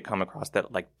easy to come across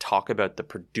that like talk about the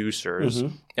producers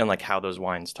and like how those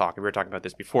wines talk. We were talking about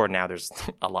this before. Now there's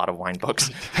a lot of wine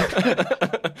books,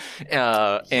 but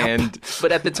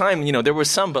at the time, you know, there was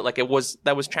some, but like that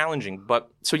was challenging.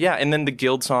 But so yeah, and then the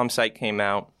Guild Somm site came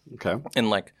out, and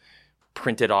like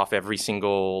printed off every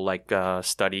single like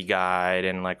study guide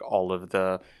and like all of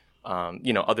the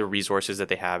you know, other resources that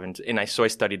they have, and so I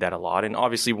studied that a lot, and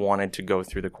obviously wanted to go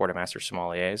through the quartermaster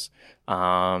sommeliers,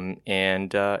 and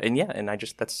I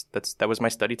just that was my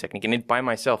study technique, and by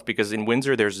myself, because in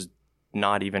Windsor there's no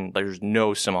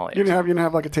sommeliers. You didn't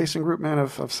have like a tasting group, man,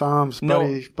 of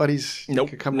Somms, buddies. Nope.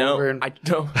 Could come over and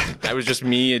that was just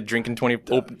me drinking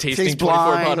tasting taste 24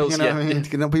 blind, bottles. You know what I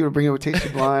mean? People bring you a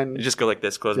tasting blind. Just go like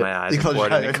this, close my eyes, and pour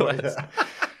it in the glass.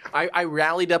 I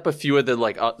rallied up a few of the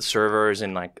like servers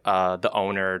and like the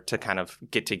owner to kind of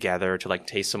get together to like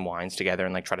taste some wines together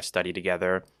and like try to study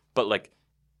together. But like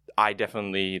I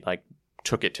definitely like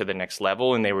took it to the next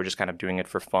level, and they were just kind of doing it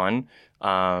for fun.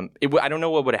 I don't know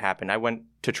what would have happened. I went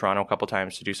to Toronto a couple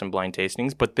times to do some blind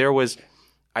tastings, but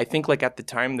I think like at the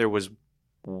time there was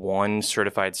one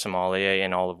certified sommelier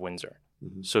in all of Windsor.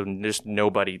 So there's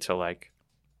nobody to like,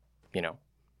 you know,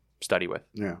 study with.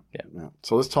 Yeah.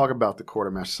 So let's talk about the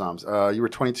quartermaster Somms. You were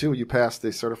 22. You passed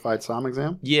the certified Somm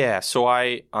exam. Yeah. So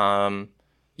I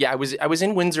was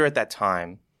in Windsor at that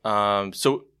time.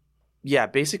 So yeah,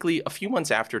 basically a few months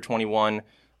after 21,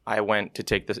 I went to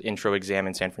take the intro exam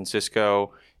in San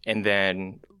Francisco, and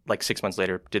then like 6 months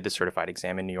later did the certified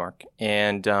exam in New York.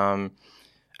 And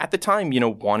at the time, you know,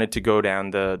 wanted to go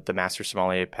down the master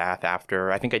sommelier path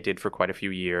after. I think I did for quite a few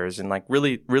years, and like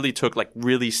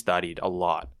really studied a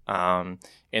lot. And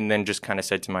then just kind of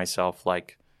said to myself,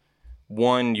 like,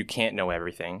 one, you can't know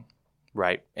everything,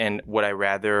 right? And would I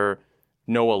rather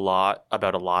know a lot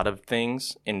about a lot of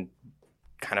things and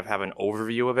kind of have an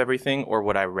overview of everything, or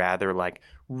would I rather like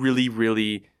really,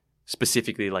 really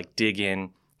specifically like dig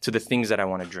in to the things that I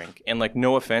want to drink? And like,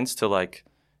 no offense to like,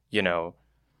 you know,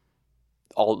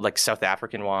 all like South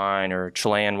African wine or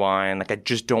Chilean wine, like I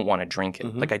just don't want to drink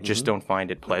it. Like I just don't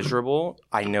find it pleasurable.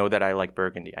 I know that I like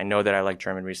Burgundy. I know that I like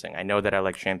German Riesling. I know that I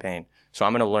like Champagne. So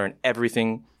I'm going to learn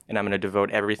everything, and I'm going to devote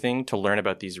everything to learn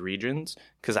about these regions,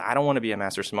 because I don't want to be a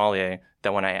master sommelier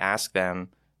that when I ask them,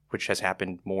 which has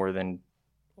happened more than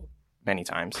many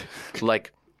times,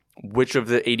 like, which of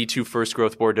the 82 first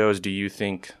growth Bordeaux do you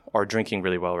think are drinking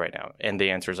really well right now? And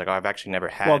the answer is like, oh, I've actually never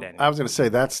had any. I was going to say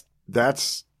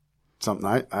that's something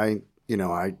I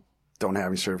don't have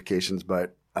any certifications,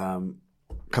 but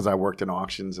because I worked in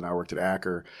auctions and I worked at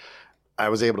Acker, I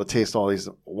was able to taste all these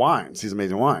wines, these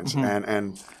amazing wines,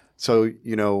 and so,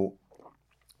 you know,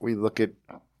 we look at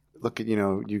you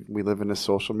know, we live in this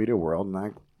social media world, and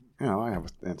I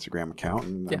have an Instagram account,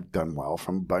 and I've done well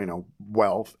from, you know,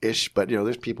 well-ish, but, you know,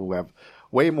 there's people who have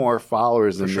way more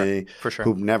followers than me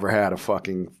who've never had a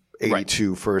fucking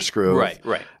 82 first growth.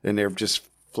 Right. And they're just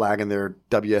flagging their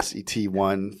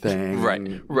WSET1 thing. Right.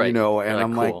 You know, and like,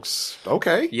 I'm cool. Like,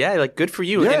 okay. Yeah, like, good for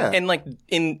you. Yeah. And like,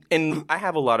 I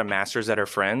have a lot of masters that are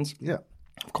friends. Yeah.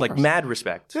 Like, mad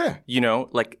respect. Yeah. You know,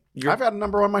 like, I've had a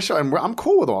number on my show, and I'm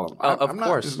cool with all of them. Of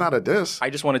course. It's not a diss. I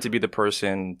just wanted to be the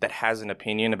person that has an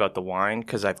opinion about the wine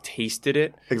because I've tasted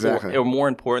it. Exactly. Or more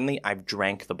importantly, I've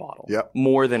drank the bottle. Yep.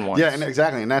 More than once. Yeah, and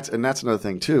exactly. And that's another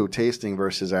thing, too. Tasting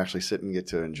versus actually sitting and get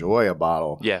to enjoy a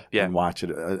bottle. Yeah. And watch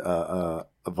it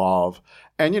evolve.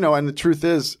 And, you know, and the truth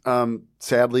is,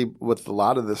 sadly, with a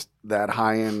lot of that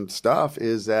high-end stuff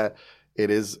is that it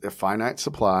is a finite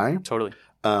supply. Totally.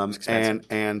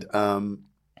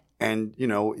 And you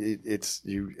know,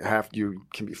 you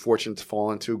can be fortunate to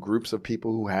fall into groups of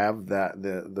people who have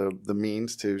the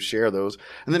means to share those,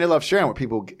 and then they love sharing with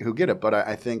people who get it. But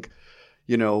I think,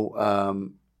 you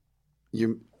know,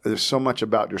 there's so much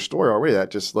about your story already that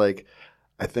just like,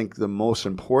 I think the most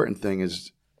important thing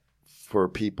is for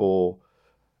people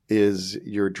is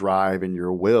your drive and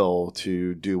your will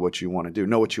to do what you want to do,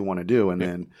 know what you want to do, and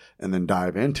then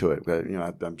dive into it. But, you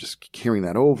know, I'm just hearing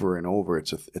that over and over.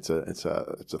 It's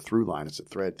a through line. It's a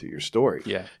thread through your story.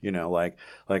 Yeah. You know, like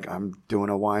I'm doing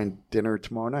a wine dinner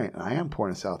tomorrow night, and I am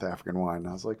pouring a South African wine. And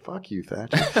I was like, "Fuck you,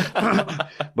 Thatcher."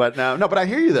 But but I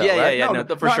hear you though. Yeah, right? yeah. No,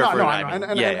 for sure. And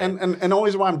the only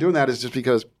reason why I'm doing that is just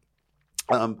because,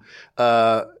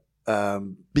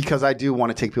 because I do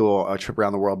want to take people a trip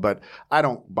around the world, but I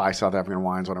don't buy South African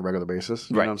wines on a regular basis.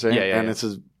 You know what I'm saying? Yeah. And this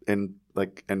is and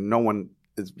no one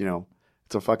is, you know,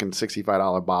 it's a fucking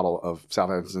 $65 bottle of South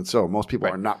African. So most people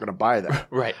are not going to buy that.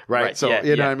 Right. So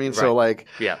you know what I mean? So like,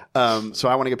 so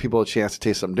I want to give people a chance to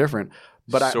taste something different.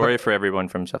 But sorry for everyone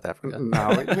from South Africa.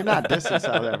 No, we're not dissing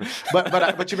South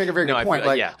Africa. But you make a very good point.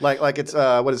 Like it's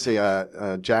what is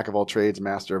it? Jack of all trades,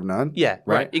 master of none. Yeah,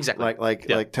 right. Exactly.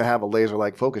 Like to have a laser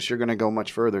like focus, you're going to go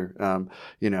much further.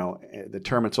 You know, the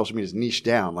term in social media is niche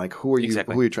down. Like who are you?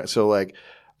 Exactly. Who are you trying? So like,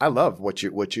 I love what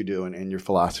you do and your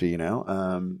philosophy. You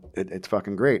know, it's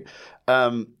fucking great.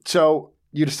 So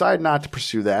you decide not to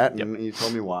pursue that, and you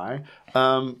told me why.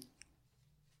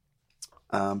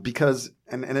 Because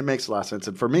and it makes a lot of sense.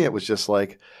 And for me, it was just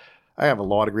like, I have a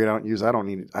law degree.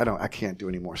 I can't do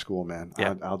any more school, man.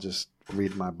 Yeah. I'll just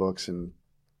read my books and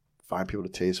find people to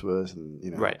taste with, and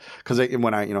you know, right. Because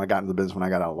when I got into the business when I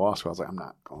got out of law school, I was like,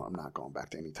 I'm not going back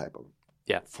to any type of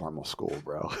formal school,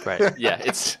 bro. Right. Yeah.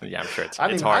 I'm sure it's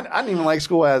hard. I didn't even like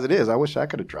school as it is. I wish I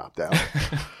could have dropped out.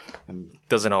 And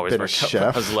doesn't always work.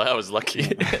 Chef. I was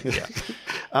lucky.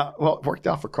 Well, it worked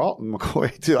out for Carlton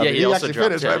McCoy too. I mean, he also actually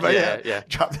dropped, finished, right?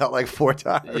 Dropped out like 4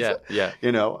 times. Yeah.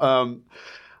 You know,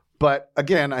 but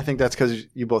again, I think that's because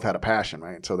you both had a passion,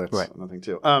 right? So that's another thing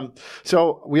too.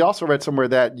 So we also read somewhere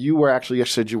that you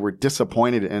said you were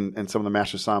disappointed in some of the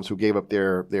master somms who gave up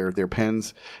their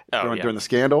pens during the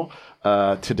scandal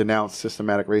to denounce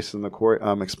systematic racism in the court.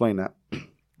 Explain that.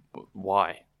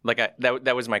 Why? Like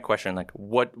that was my question. Like,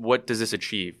 what does this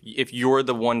achieve? If you're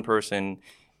the one person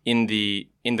in the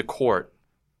court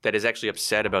that is actually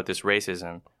upset about this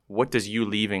racism, what does you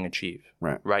leaving achieve?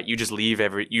 Right. You just leave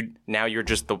now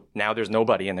there's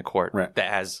nobody in the court that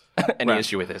has any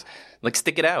issue with this. Like,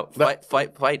 stick it out.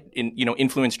 Fight.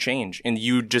 Influence change. And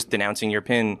you just denouncing your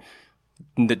pin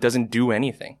that doesn't do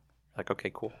anything. Like, okay,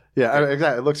 cool. Yeah,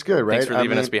 exactly. It looks good, right? Thanks for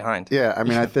leaving us behind. Yeah, I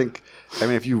mean,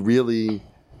 if you really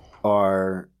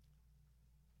are,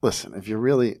 listen, if you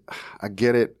really, I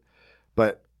get it,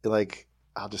 but like,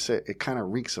 I'll just say it kind of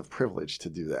reeks of privilege to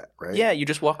do that, right? Yeah, you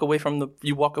just walk away I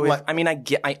mean,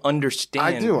 I understand.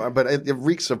 I do, but it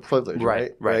reeks of privilege,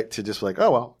 right? To just like, oh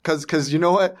well, because you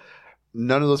know what?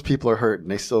 None of those people are hurt,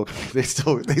 and they still got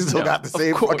the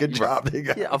same fucking job they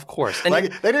got. Yeah, of course. And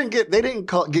like they didn't get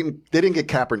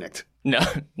Kaepernicked. No,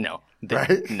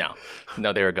 right?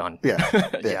 No, they were gone.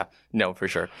 Yeah. No, for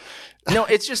sure. No,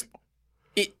 it's just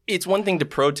it's one thing to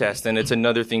protest, and it's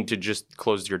another thing to just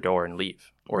close your door and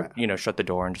leave, or shut the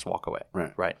door and just walk away.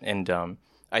 Right. And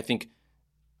I think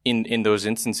in those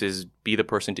instances, be the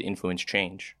person to influence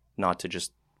change, not to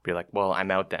just be like, well,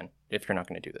 I'm out then if you're not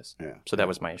going to do this. Yeah. So that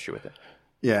was my issue with it.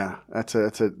 Yeah, that's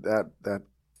that,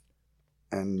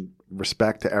 and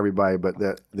respect to everybody, but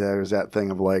there's that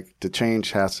thing of like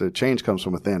change comes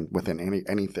from within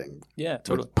anything. Yeah,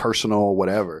 totally. Personal,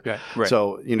 whatever. Right.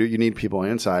 So you need people on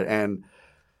the inside, and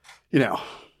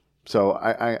so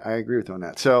I agree with you on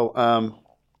that. So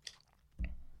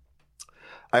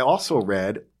I also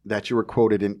read that you were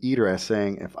quoted in Eater as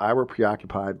saying, "If I were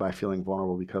preoccupied by feeling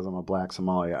vulnerable because I'm a black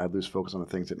Somali, I'd lose focus on the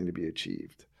things that need to be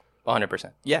achieved."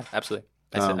 100%. Yeah, absolutely.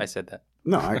 I said that.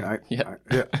 No,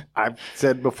 I've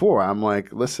said before, I'm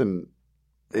like, listen,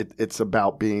 it's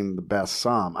about being the best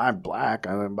Somm. I'm black.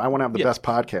 I want to have the best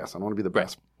podcast. I don't want to be the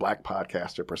best black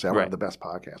podcaster per se. I want to have the best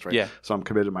podcast, right? Yeah. So I'm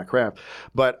committed to my craft.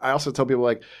 But I also tell people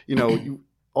like,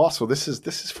 also this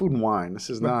is food and wine. This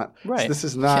is not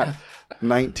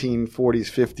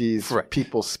 1940s, 50s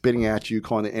people spitting at you,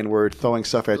 calling the N-word, throwing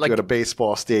stuff at you at a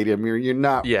baseball stadium. You're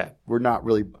not. Yeah. We're not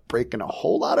really breaking a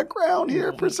whole lot of ground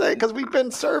here per se, because we've been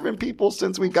serving people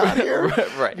since we got here.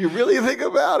 Right. You really think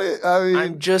about it. I mean,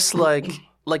 I'm just like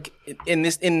I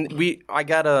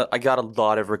got a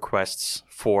lot of requests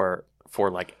for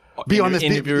like be on this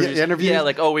interview. Yeah,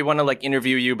 like, oh, we want to like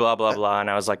interview you, blah blah blah, and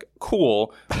I was like,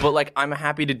 cool, but like I'm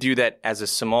happy to do that as a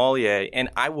sommelier, and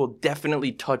I will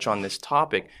definitely touch on this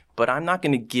topic, but I'm not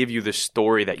going to give you the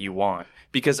story that you want,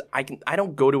 because I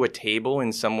don't go to a table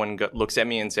and someone looks at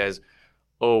me and says,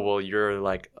 oh, well, you're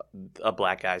like a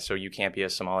black guy, so you can't be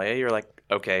a sommelier. You're like,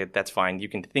 okay, that's fine. You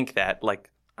can think that, like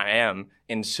I am,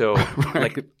 and so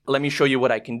like let me show you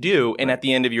what I can do, and at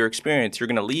the end of your experience, you're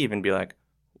going to leave and be like,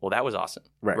 well, that was awesome.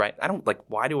 Right. I don't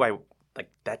why do I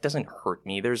that doesn't hurt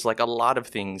me. There's like a lot of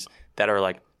things that are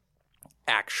like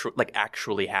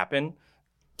actually happen.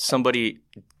 Somebody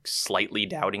slightly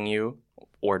doubting you,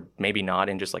 or maybe not,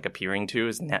 and just like appearing to,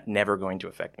 is never going to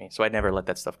affect me. So I'd never let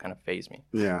that stuff kind of faze me.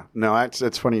 Yeah. No,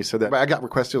 it's funny you said that. I got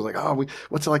requests. It was like, oh,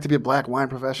 what's it like to be a black wine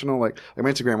professional? Like my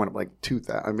Instagram went up like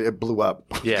 2,000. I mean, it blew up.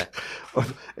 Yeah.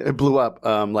 It blew up.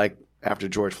 Like, after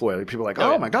George Floyd, people were like,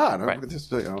 oh my God.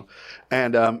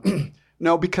 And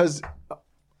no, because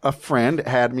a friend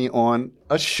had me on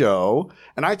a show,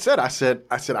 and I said,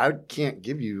 I can't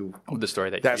give you the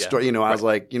story story. You know, I was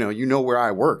like, you know where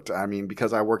I worked. I mean,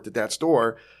 because I worked at that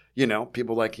store, you know,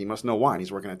 people like, he must know wine.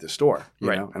 He's working at this store, you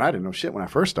know, and I didn't know shit when I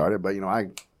first started, but, you know, I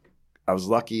was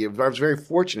lucky. I was very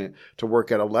fortunate to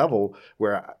work at a level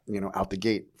where, you know, out the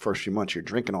gate, first few months, you're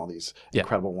drinking all these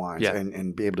incredible wines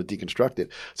and be able to deconstruct it.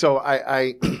 So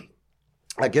I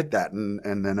get that.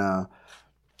 And then,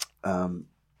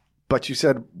 but you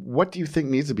said, what do you think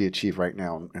needs to be achieved right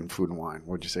now in food and wine?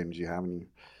 What did you say? Did you have any?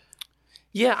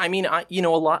 Yeah, I mean, a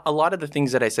lot of the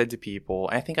things that I said to people,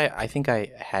 I think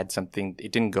I had something.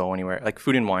 It didn't go anywhere. Like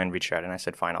Food and Wine reached out, and I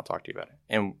said, "Fine, I'll talk to you about it."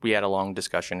 And we had a long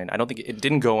discussion, and I don't think it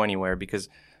didn't go anywhere because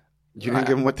you didn't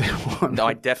give them what they want. No,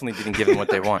 I definitely didn't give them what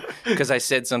they want because I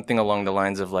said something along the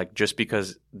lines of like, just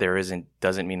because there isn't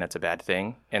doesn't mean that's a bad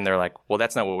thing. And they're like, "Well,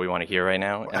 that's not what we want to hear right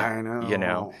now." And, I know, you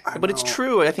know, but it's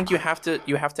true. I think you have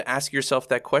to ask yourself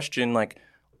that question, like.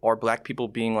 Are Black people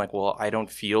being like, well, I don't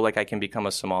feel like I can become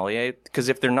a sommelier? Because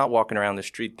if they're not walking around the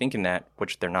street thinking that,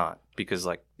 which they're not, because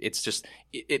like it's just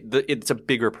it's a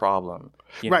bigger problem.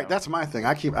 Right, that's my thing.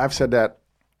 I've said that.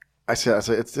 I said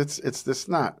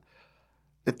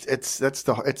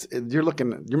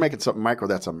you're making something micro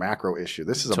that's a macro issue.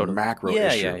 This is a macro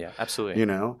issue. Yeah, absolutely. You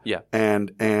know, yeah,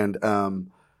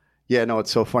 no, it's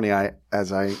so funny.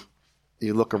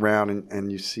 You look around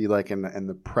and you see like in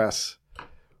the press.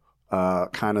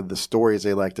 Kind of the stories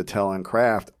they like to tell in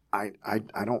craft, I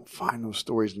don't find those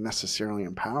stories necessarily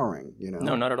empowering. You know,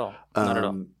 no, not at all. Not at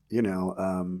all. You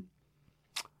know,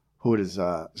 who it is?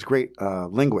 It's a great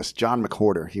linguist, John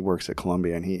McWhorter. He works at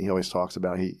Columbia, and he always talks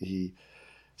about. He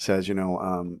says, you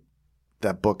know,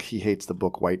 that book. He hates the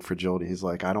book White Fragility. He's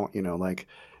like, I don't, you know, like.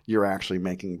 You're actually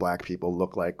making Black people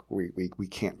look like we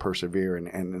can't persevere,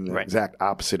 and the exact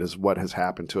opposite is what has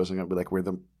happened to us. And be like we're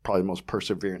probably the most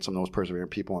perseverant, some of the most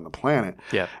perseverant people on the planet.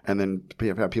 Yeah. And then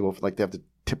you have people like they have to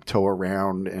tiptoe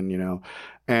around, and you know,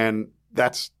 and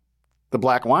that's the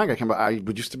Black wine guy. I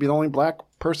used to be the only Black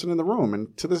person in the room,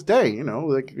 and to this day, you know,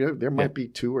 like there might be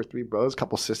 2 or 3 brothers, a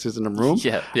couple sisters in the room.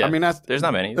 Yeah. I mean, there's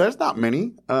not many. There's not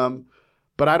many.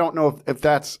 But I don't know if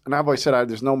that's, and I've always said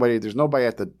there's nobody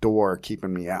at the door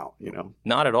keeping me out, you know.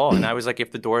 Not at all. And I was like,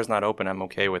 if the door is not open, I'm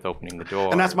okay with opening the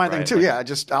door. And that's my thing too. Like, yeah,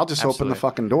 I'll just open the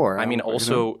fucking door. I mean,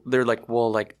 also they're like,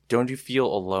 well, like, don't you feel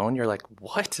alone? You're like,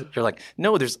 what? You're like,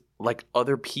 no, there's like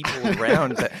other people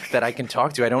around that I can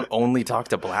talk to. I don't only talk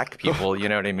to Black people. You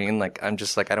know what I mean? Like, I'm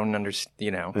just like, I don't understand.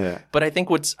 You know. Yeah. But I think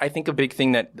a big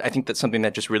thing that's something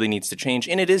that just really needs to change,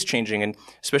 and it is changing, and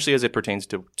especially as it pertains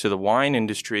to the wine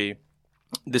industry.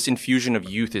 This infusion of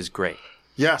youth is great.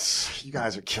 Yes, you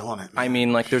guys are killing it. I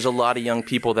mean, like, there's a lot of young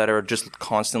people that are just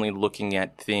constantly looking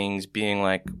at things, being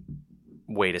like,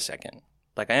 wait a second.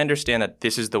 Like, I understand that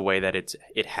this is the way that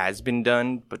it has been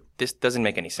done, but this doesn't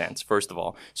make any sense, first of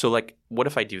all. So, like, what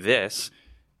if I do this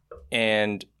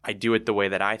and I do it the way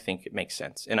that I think it makes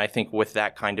sense? And I think with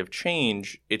that kind of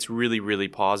change, it's really, really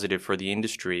positive for the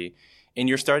industry. And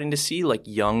you're starting to see, like,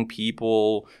 young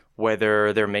people,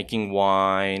 whether they're making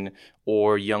wine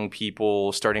or young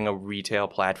people starting a retail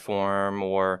platform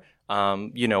or,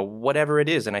 you know, whatever it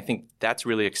is. And I think that's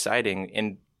really exciting.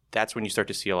 And that's when you start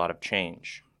to see a lot of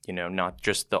change, you know, not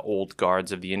just the old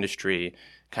guards of the industry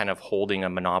kind of holding a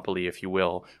monopoly, if you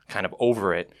will, kind of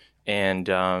over it. And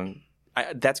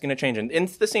that's going to change. And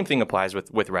the same thing applies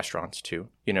with restaurants too.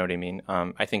 You know what I mean?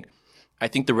 I think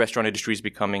the restaurant industry is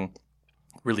becoming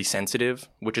really sensitive,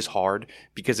 which is hard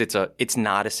because it's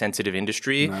not a sensitive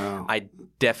industry. No. I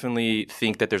definitely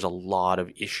think that there's a lot of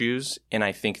issues, and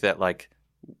I think that like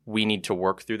we need to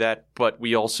work through that, but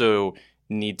we also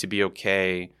need to be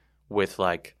okay with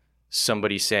like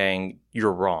somebody saying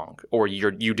you're wrong or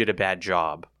you did a bad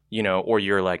job, you know, or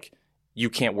you're like you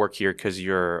can't work here because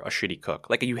you're a shitty cook.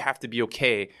 Like you have to be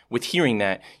okay with hearing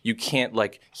that. You can't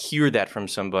like hear that from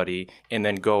somebody and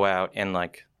then go out and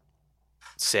like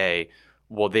say,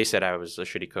 well, they said I was a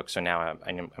shitty cook, so now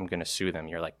I'm going to sue them.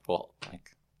 You're like, well,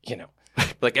 like, you know,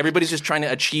 like everybody's just trying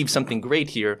to achieve something great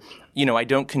here. You know, I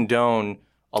don't condone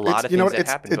a lot of things that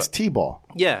happen. It's T-ball.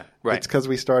 Yeah, right. It's because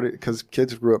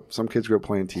some kids grew up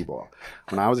playing T-ball.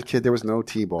 When I was a kid, there was no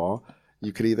T-ball.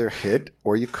 You could either hit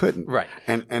or you couldn't. Right.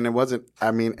 And it wasn't,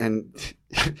 I mean, and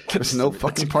there's no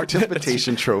fucking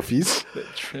participation trophies.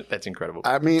 That's incredible.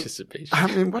 I mean,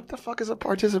 what the fuck is a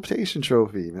participation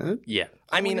trophy, man? Yeah.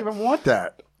 I don't even want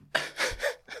that.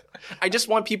 I just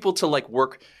want people to like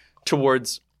work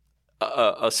towards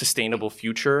a sustainable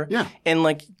future. Yeah. And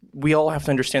like, we all have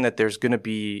to understand that there's going to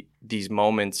be these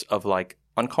moments of like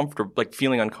uncomfortable, like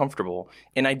feeling uncomfortable.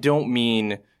 And I don't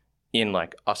mean in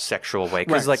like a sexual way.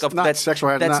 Because Right. like Not that's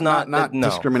sexual, that's not no.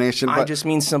 discrimination. I But just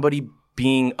mean somebody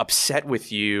being upset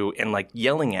with you and like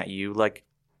yelling at you. Like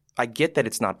I get that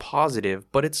it's not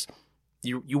positive, but it's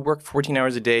you work 14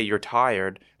 hours a day, you're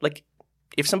tired. Like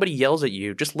if somebody yells at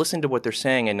you, just listen to what they're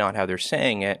saying and not how they're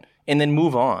saying it, and then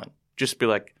move on. Just be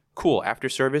like, cool, after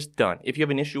service, done. If you have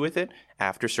an issue with it,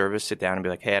 after service, sit down and be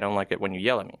like, hey, I don't like it when you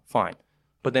yell at me. Fine.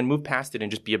 But then move past it and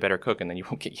just be a better cook, and then you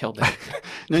won't get yelled at.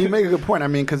 no, you make a good point. I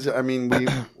mean, because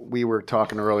we were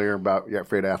talking earlier about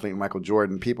Afraid Athlete, Michael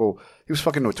Jordan. People, he was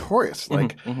fucking notorious.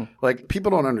 Like, like people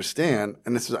don't understand.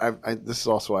 And this is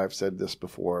also I've said this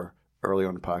before early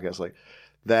on the podcast. Like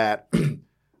that,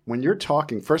 when you're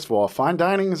talking, first of all, fine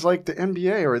dining is like the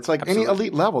NBA or it's like any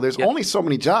elite level. There's only so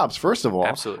many jobs, first of all,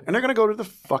 and they're gonna go to the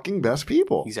fucking best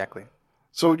people. Exactly.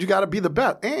 So you got to be the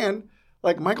best. And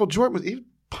like Michael Jordan he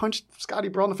punched Scotty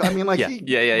Burrell in the face. I mean, like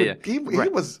he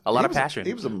was a lot of passion.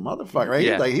 He was a motherfucker, right?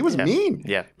 Yeah. Like he was mean,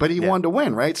 but he wanted to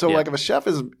win, right? So like if a chef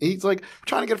he's like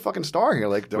trying to get a fucking star here,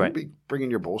 like don't be bringing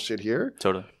your bullshit here,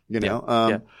 totally. You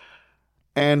know,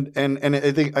 and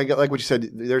I think I like what you said.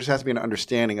 There just has to be an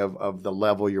understanding of the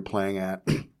level you're playing at.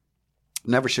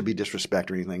 Never should be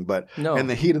disrespect or anything, but in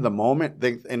the heat of the moment,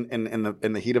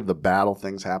 in the heat of the battle,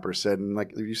 things happen or said, and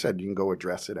like you said, you can go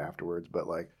address it afterwards. But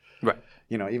like. Right.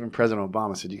 You know, even President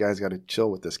Obama said, you guys got to chill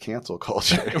with this cancel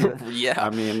culture. Yeah. I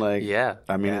mean, like,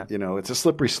 you know, it's a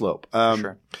slippery slope.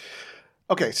 Sure.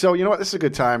 Okay. So, you know what? This is a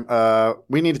good time.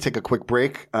 We need to take a quick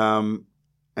break. And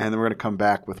then we're going to come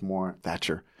back with more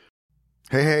Thatcher.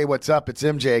 Hey, what's up? It's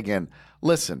MJ again.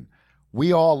 Listen,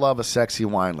 we all love a sexy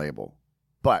wine label,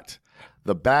 but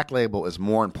the back label is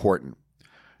more important.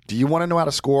 Do you want to know how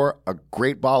to score a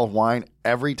great bottle of wine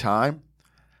every time?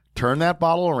 Turn that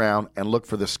bottle around and look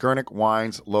for the Skurnik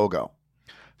Wines logo.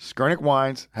 Skurnik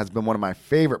Wines has been one of my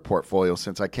favorite portfolios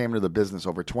since I came into the business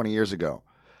over 20 years ago.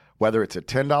 Whether it's a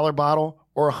 $10 bottle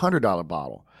or a $100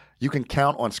 bottle, you can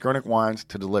count on Skurnik Wines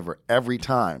to deliver every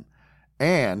time.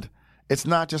 And it's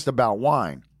not just about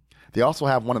wine. They also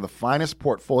have one of the finest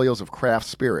portfolios of craft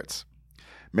spirits.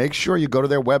 Make sure you go to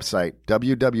their website,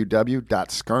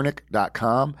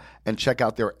 www.skurnik.com, and check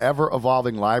out their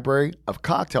ever-evolving library of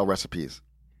cocktail recipes.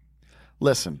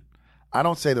 Listen, I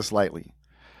don't say this lightly.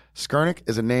 Skurnik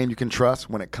is a name you can trust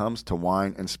when it comes to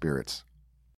wine and spirits.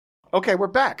 Okay, we're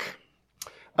back.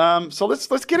 So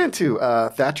let's get into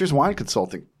Thatcher's Wine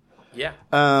Consulting. Yeah.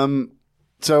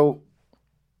 So,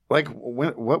 like,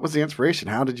 what was the inspiration?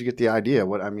 How did you get the idea?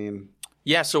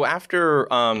 Yeah. So after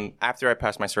I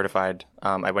passed my certified,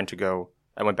 I went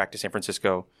back to San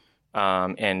Francisco,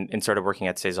 and started working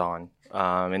at Saison.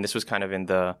 And this was kind of in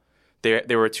the.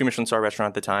 They were a 2 Michelin star restaurant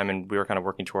at the time, and we were kind of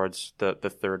working towards the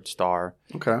 3rd star.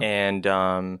 Okay. And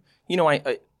you know,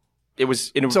 it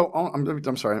was. So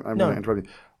I'm sorry, I'm going to interrupt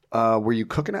you. Were you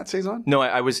cooking at Saison? No,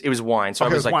 It was wine. So I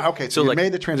was like, wine. Okay, so you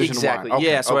made the transition exactly. to wine.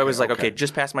 Okay, yeah. So I was like, okay,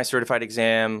 just passed my certified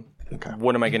exam. Okay.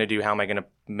 What am I going to do? How am I going to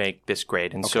make this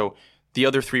great? And so the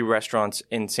other 3 restaurants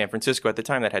in San Francisco at the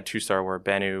time that had 2-star were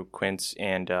Benu, Quince,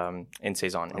 and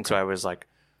Saison. Okay. And so I was like.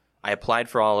 I applied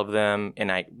for all of them,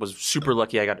 and I was super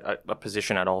lucky. I got a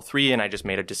position at all 3, and I just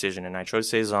made a decision. And I chose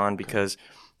Saison because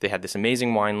they had this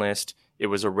amazing wine list. It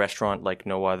was a restaurant like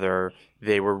no other.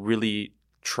 They were really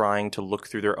trying to look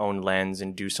through their own lens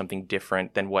and do something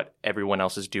different than what everyone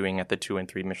else is doing at the 2 and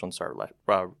 3 Michelin star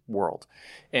world.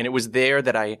 And it was there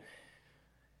that I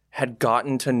had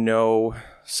gotten to know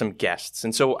some guests.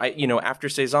 And so after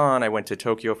Saison, I went to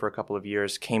Tokyo for a couple of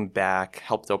years, came back,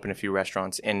 helped open a few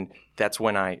restaurants. And that's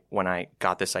when I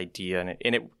got this idea.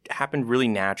 And it happened really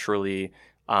naturally.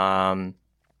 A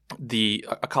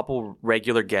couple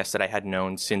regular guests that I had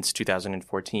known since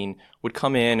 2014 would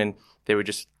come in and they would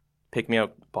just pick me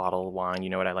up a bottle of wine. You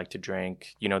know what I like to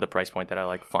drink. You know the price point that I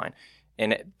like. Fine.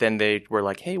 And then they were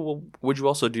like, hey, well, would you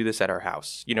also do this at our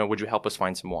house? You know, would you help us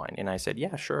find some wine? And I said,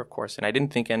 yeah, sure, of course. And I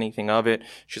didn't think anything of it.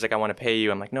 She's like, I want to pay you.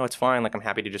 I'm like, no, it's fine. Like, I'm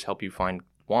happy to just help you find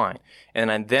wine.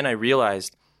 And then I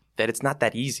realized that it's not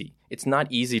that easy. It's not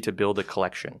easy to build a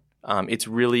collection. It's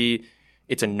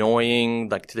annoying,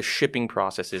 like the shipping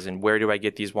processes and where do I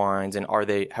get these wines and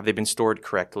have they been stored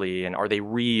correctly and are they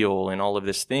real and all of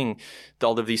these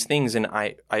things. And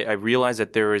I realized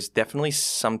that there is definitely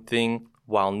something,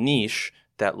 while niche,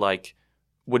 that like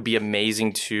would be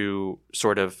amazing to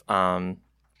sort of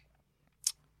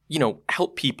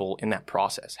help people in that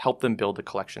process, help them build a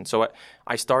collection. So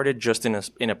I started just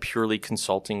in a purely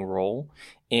consulting role,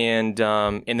 and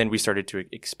then we started to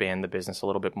expand the business a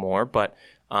little bit more. But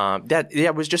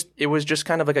it was just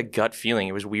kind of like a gut feeling.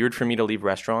 It was weird for me to leave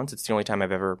restaurants. It's the only time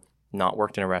I've ever not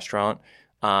worked in a restaurant.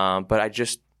 But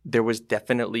there was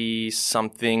definitely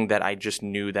something that I just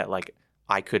knew that like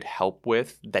I could help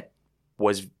with that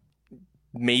was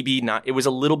maybe not. It was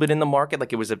a little bit in the market.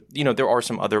 Like it was there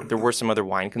were some other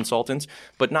wine consultants,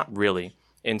 but not really.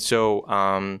 And so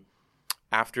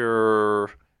after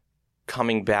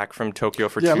coming back from Tokyo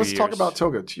for 2 years. Yeah, let's talk about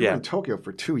Tokyo. You were in Tokyo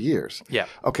for 2 years. Yeah.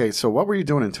 Okay, so what were you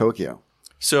doing in Tokyo?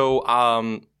 So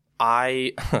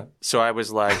I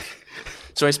was like,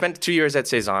 so I spent 2 years at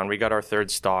Saison. We got our 3rd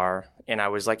star. And I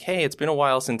was like, hey, it's been a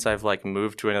while since I've like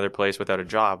moved to another place without a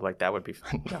job. Like that would be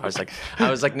fun. I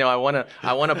was like, no, I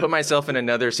wanna put myself in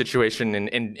another situation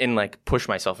and like push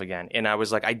myself again. And I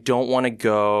was like, I don't want to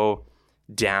go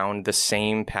down the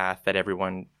same path that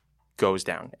everyone goes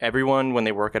down. Everyone, when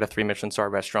they work at a 3 Michelin star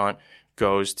restaurant,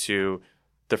 goes to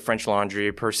the French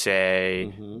Laundry per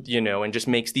se, and just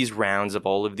makes these rounds of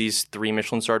all of these 3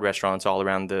 Michelin starred restaurants all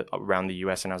around the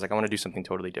US. And I was like, I want to do something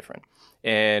totally different.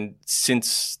 And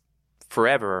since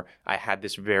forever, I had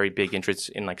this very big interest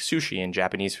in like sushi and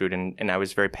Japanese food, and I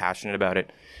was very passionate about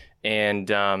it. And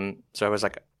so I was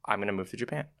like, I'm going to move to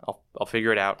Japan. I'll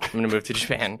figure it out. I'm going to move to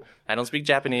Japan. I don't speak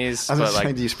Japanese. I was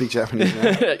saying, do you speak Japanese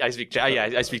now? I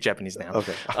speak Japanese now.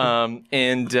 Okay.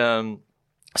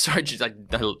 So I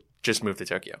just moved to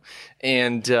Tokyo.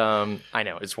 And I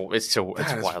know, it's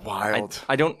wild. Wild.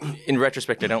 I don't, in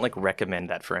retrospect, I don't like recommend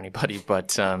that for anybody.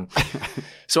 But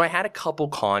so I had a couple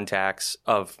contacts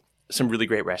of some really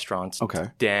great restaurants. Okay.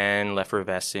 Den,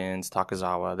 L'Effervescence,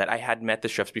 Takazawa, that I had met the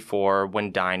chefs before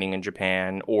when dining in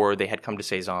Japan, or they had come to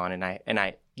Saison and I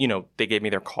they gave me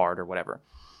their card or whatever.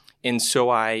 And so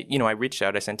I reached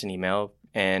out, I sent an email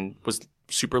and was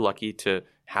super lucky to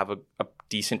have a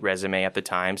decent resume at the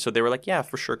time. So they were like, yeah,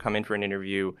 for sure, come in for an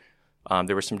interview.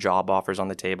 There were some job offers on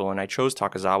the table, and I chose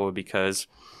Takazawa because,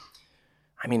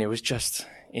 it was just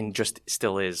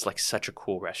still is like such a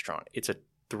cool restaurant. It's a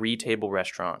 3-table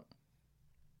restaurant.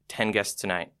 10 guests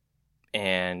tonight,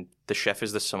 and the chef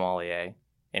is the sommelier,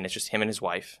 and it's just him and his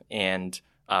wife, and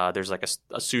there's like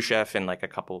a sous chef and like a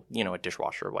couple, a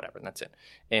dishwasher or whatever, and that's it.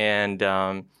 And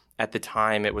at the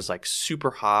time, it was like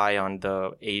super high on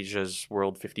the Asia's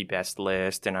World 50 Best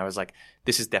list, and I was like,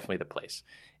 this is definitely the place.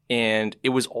 And it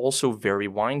was also very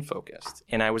wine focused,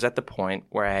 and I was at the point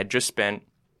where I had just spent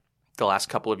the last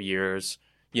couple of years,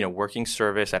 working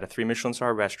service at a 3 Michelin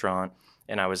star restaurant,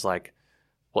 and I was like,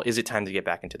 well, is it time to get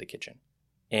back into the kitchen?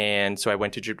 And so I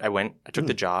took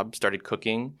the job, started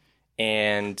cooking,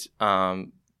 and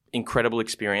incredible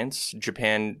experience.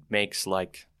 Japan makes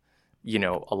like,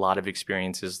 a lot of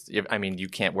experiences. You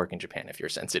can't work in Japan if you're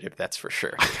sensitive, that's for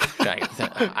sure.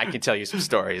 I can tell you some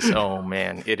stories. Oh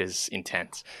man, it is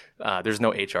intense. There's no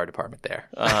HR department there.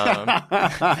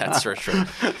 That's for sure.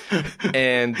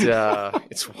 And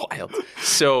it's wild.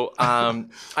 So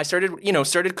I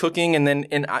started cooking, and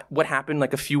then what happened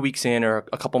like a few weeks in or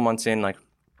a couple months in, like,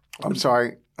 I'm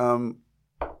sorry,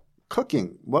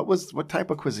 cooking. What type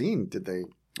of cuisine did they?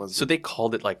 So they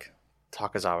called it like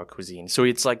Takazawa cuisine. So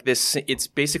it's like this. It's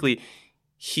basically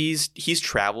he's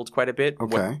traveled quite a bit.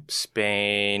 Okay.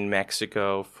 Spain,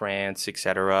 Mexico, France,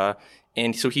 etc.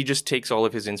 And so he just takes all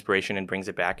of his inspiration and brings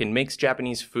it back and makes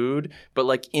Japanese food, but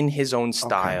like in his own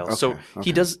style. Okay.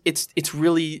 He does. It's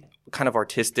really kind of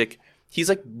artistic. He's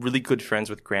like really good friends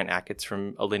with Grant Achatz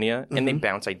from Alinea, and they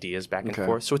bounce ideas back and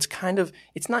forth. So it's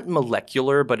not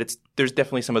molecular, but there's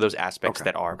definitely some of those aspects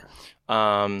that are.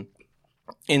 Okay.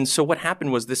 And so what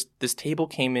happened was this table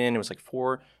came in. It was like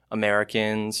 4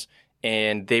 Americans,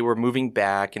 and they were moving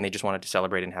back, and they just wanted to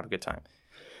celebrate and have a good time.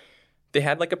 They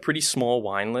had like a pretty small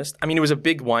wine list. It was a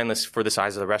big wine list for the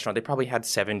size of the restaurant. They probably had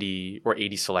 70 or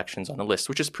 80 selections on the list,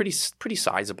 which is pretty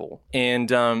sizable. And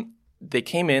they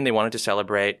came in, they wanted to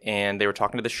celebrate, and they were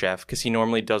talking to the chef because he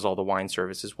normally does all the wine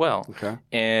service as well. Okay.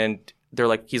 And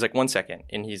he's like, 1 second.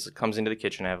 And he comes into the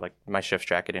kitchen. I have like my chef's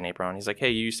jacket and apron. He's like, hey,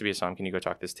 you used to be a Somm. Can you go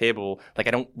talk to this table? Like,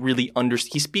 I don't really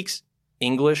understand. He speaks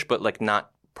English, but like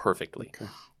not perfectly.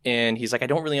 Okay. And he's like, I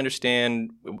don't really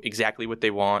understand exactly what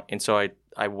they want. And so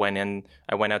I went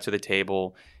out to the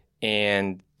table,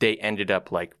 and they ended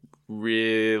up like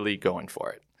really going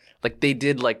for it. Like they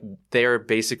did, like their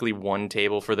basically one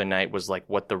table for the night was like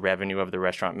what the revenue of the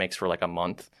restaurant makes for like a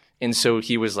month. And so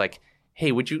he was like,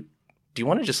 hey, do you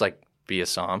want to just like be a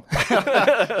Somm?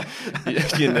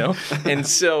 And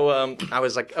so I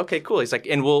was like, okay, cool. He's like,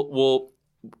 and we'll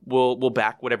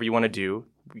back whatever you want to do.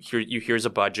 Here's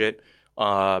a budget.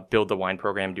 Build the wine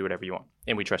program, do whatever you want,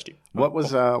 and we trust you. What were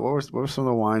some of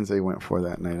the wines they went for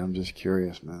that night? I'm just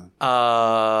curious, man.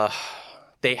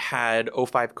 They had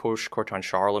 05 Corton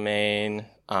Charlemagne.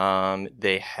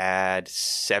 They had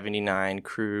 79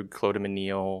 Krug Clos de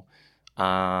Menil.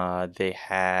 They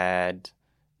had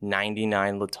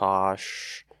 99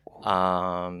 Latoche.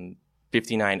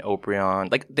 59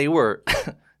 Oprion. Like they were,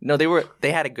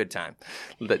 they had a good time,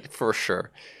 for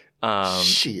sure.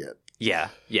 Shit. Yeah,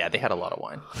 they had a lot of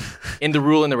wine. And the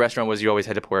rule in the restaurant was you always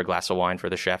had to pour a glass of wine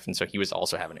for the chef, and so he was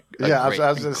also having a great, I was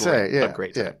going to say, a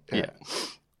great time. Yeah.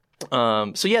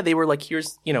 So yeah, they were like,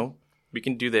 here's, we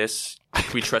can do this.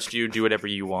 We trust you. Do whatever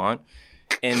you want.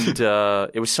 And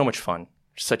it was so much fun.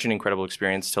 Such an incredible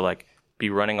experience to like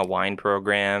be running a wine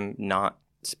program, not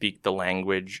speak the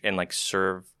language, and like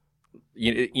serve.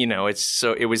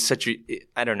 It was such a,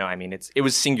 I don't know. I mean, it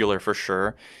was singular for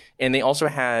sure. And they also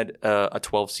had a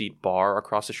 12-seat bar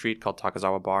across the street called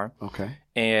Takazawa Bar. Okay.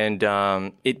 And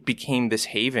it became this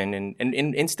haven,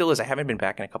 and still is. I haven't been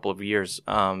back in a couple of years,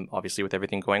 obviously with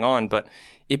everything going on, but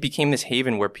it became this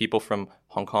haven where people from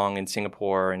Hong Kong and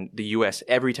Singapore and the U.S.,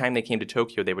 every time they came to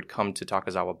Tokyo, they would come to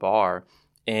Takazawa Bar,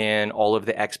 and all of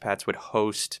the expats would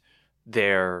host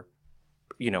their,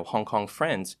 Hong Kong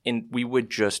friends, and we would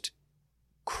just,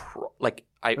 It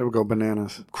would go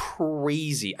bananas.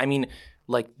 Crazy. I mean,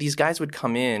 like these guys would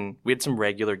come in. We had some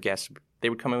regular guests. They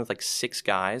would come in with like 6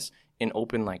 guys and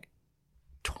open like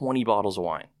 20 bottles of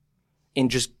wine.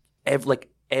 And just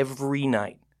every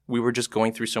night we were just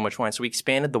going through so much wine. So we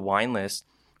expanded the wine list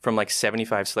from like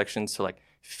 75 selections to like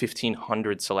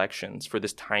 1,500 selections for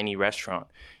this tiny restaurant.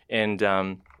 And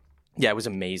it was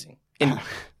amazing. And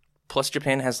plus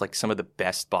Japan has like some of the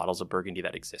best bottles of Burgundy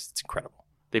that exist. It's incredible.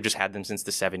 They've just had them since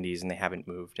the 70s and they haven't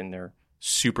moved. And they're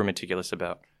super meticulous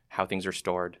about how things are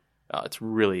stored. It's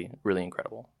really, really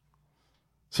incredible.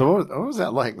 So what was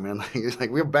that like, man?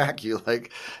 Like we'll back you. That's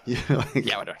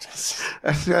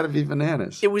got to be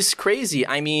bananas. It was crazy.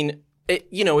 I mean,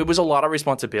 it was a lot of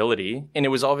responsibility, and it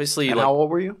was obviously. And how old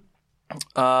were you?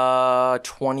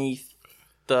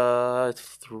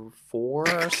 24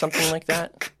 or something like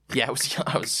that. Yeah, I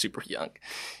was super young.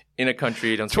 In a country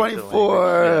you don't speak the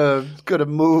 24, could have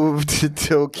moved to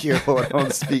Tokyo. I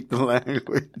don't speak the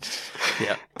language.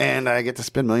 Yeah. And I get to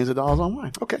spend millions of dollars on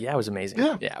wine. Okay. Yeah, it was amazing.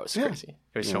 Yeah, it was crazy.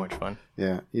 It was so much fun.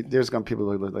 Yeah. There's going to be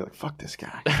people who look like, fuck this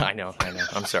guy. I know.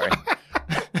 I'm sorry.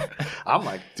 I'm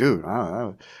like, dude,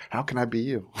 how can I be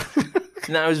you?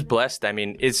 No, I was blessed. I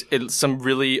mean, it's some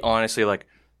really, honestly, like,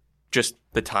 just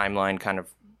the timeline kind of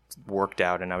worked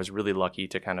out, and I was really lucky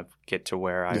to kind of get to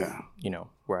where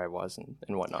where I was and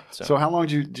whatnot. So how long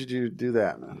did you do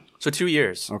that, man? So 2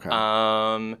 years. Okay.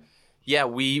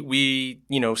 We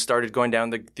started going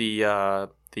down the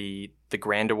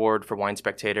Grand Award for Wine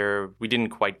Spectator. We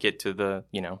didn't quite get to the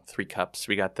 3 cups.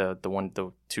 We got the one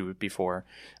before,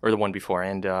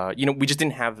 and we just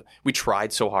didn't have. We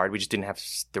tried so hard. We just didn't have.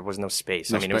 There was no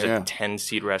space. It was a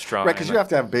 10-seat restaurant. Right, because you have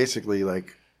to have basically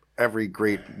like every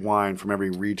great wine from every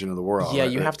region of the world. Yeah,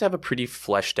 you have to have a pretty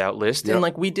fleshed out list. Yep. And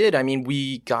like we did. I mean,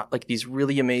 we got like these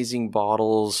really amazing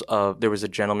bottles of. There was a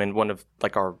gentleman, one of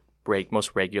like our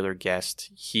most regular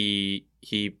guest. He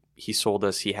sold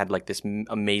us. He had like this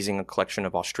amazing collection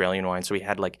of Australian wine. So he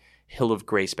had like Hill of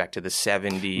Grace back to the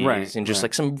 70s, and just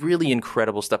like some really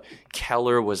incredible stuff.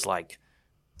 Keller was like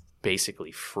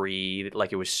basically free.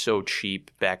 Like it was so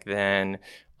cheap back then.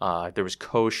 There was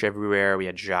Koch everywhere. We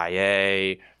had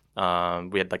Jaillet.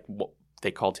 We had like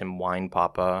they called him Wine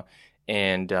Papa,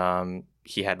 and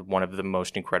he had one of the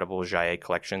most incredible Jaillet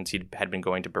collections. He had been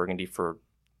going to Burgundy for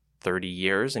 30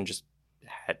 years and just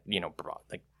had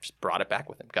brought it back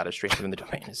with him. Got it straight from the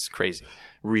domain. It's crazy.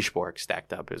 Richebourg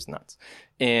stacked up. It was nuts.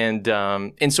 And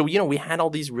so we had all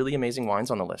these really amazing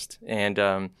wines on the list,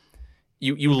 and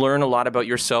you learn a lot about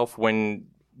yourself when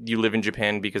you live in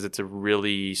Japan because it's a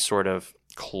really sort of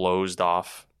closed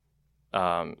off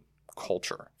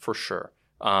culture for sure.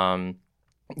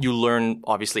 You learn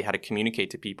obviously how to communicate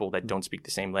to people that don't speak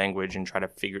the same language and try to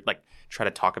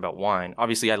talk about wine.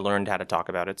 Obviously I learned how to talk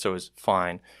about it, so it was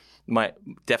fine. I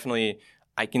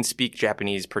can speak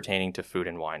Japanese pertaining to food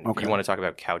and wine. Okay. If you want to talk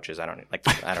about couches, I don't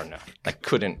know.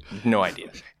 No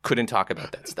idea. Couldn't talk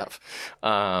about that stuff.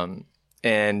 So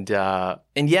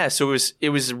it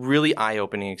was a really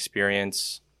eye-opening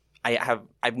experience.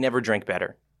 I've never drank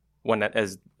better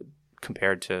as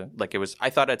compared to like it was. I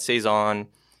thought at Saison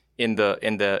in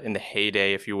the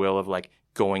heyday, if you will, of like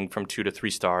going from 2 to 3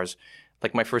 stars.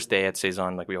 Like my first day at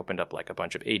Saison, like we opened up like a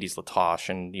bunch of 80s Latoche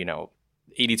and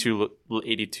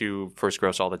 82 First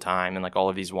Gross all the time and like all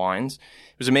of these wines.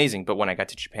 It was amazing. But when I got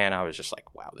to Japan, I was just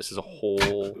like, wow, this is a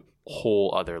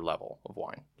whole other level of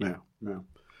wine. Yeah.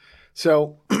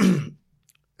 So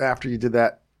after you did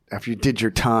that, after you did your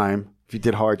time, if you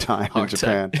did hard time in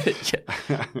Japan.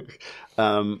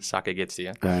 Sake gets to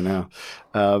you. I know.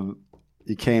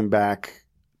 You came back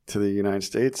to the United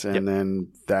States, and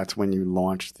then that's when you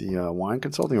launched the wine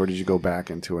consulting, or did you go back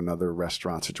into another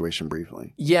restaurant situation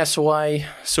briefly? Yeah,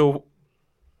 so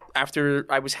after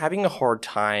I was having a hard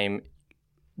time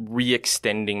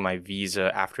re-extending my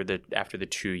visa after the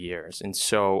 2 years. And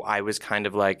so I was kind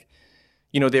of like,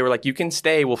 they were like, you can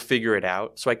stay, we'll figure it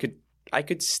out. So I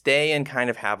could stay and kind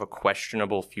of have a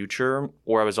questionable future,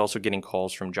 or I was also getting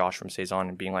calls from Josh from Saison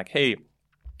and being like, hey,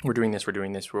 we're doing this,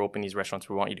 we're opening these restaurants,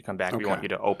 we want you to come back, we want you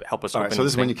to help us open. All right, so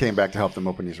this is when you came back to help them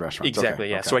open these restaurants. Exactly,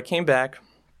 yeah. Okay. So I came back,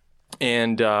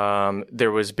 and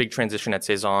there was a big transition at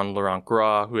Saison. Laurent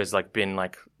Gras, who has been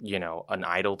an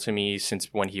idol to me since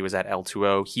when he was at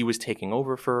L2O, he was taking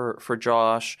over for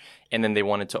Josh, and then they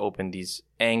wanted to open these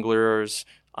anglers.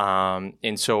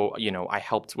 And so, I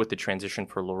helped with the transition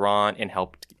for Laurent and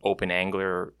helped open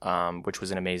Angler, which was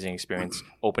an amazing experience,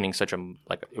 opening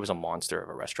it was a monster of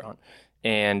a restaurant.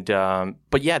 And,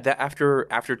 but yeah, that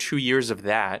after 2 years of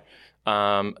that,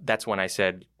 that's when I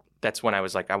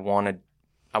was like, I want to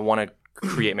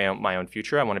create my own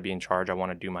future. I want to be in charge. I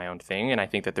want to do my own thing. And I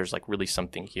think that there's really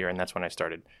something here. And that's when I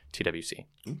started TWC.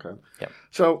 Okay. Yeah.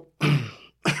 So,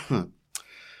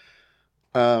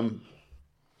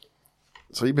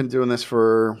 so you've been doing this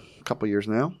for a couple of years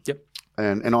now? Yep.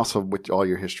 And also with all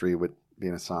your history with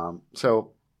being a Somm.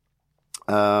 So,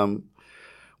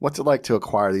 what's it like to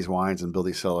acquire these wines and build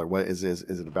these cellars? What is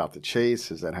it about the chase?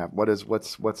 Is that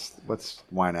what's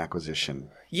wine acquisition?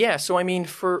 Yeah. So I mean,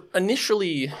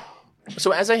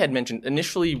 so as I had mentioned,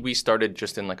 initially we started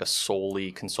just in a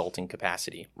solely consulting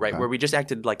capacity, right? Okay. Where we just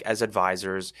acted as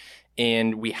advisors,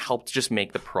 and we helped just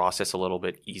make the process a little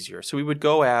bit easier. So we would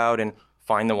go out and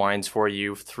find the wines for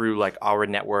you through our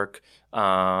network,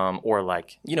 or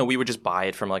we would just buy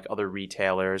it from other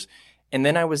retailers. And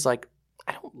then I was like,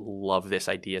 I don't love this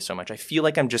idea so much. I feel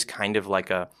like I'm just kind of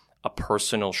a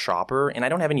personal shopper, and I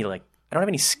don't have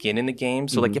any skin in the game.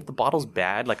 So if the bottle's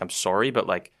bad, I'm sorry, but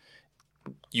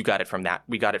you got it from that.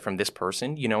 We got it from this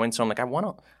person, And so I'm like, I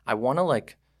want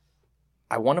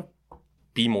to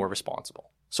be more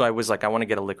responsible. So I was like, I want to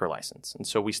get a liquor license. And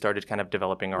so we started kind of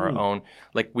developing our own,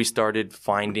 we started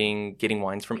getting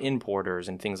wines from importers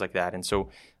and things like that. And so,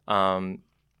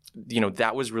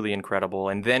 that was really incredible.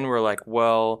 And then we're like,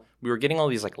 well, we were getting all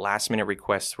these last minute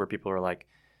requests where people were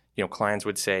clients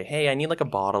would say, hey, I need a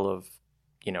bottle of,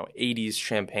 80s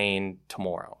champagne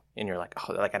tomorrow. And you're like,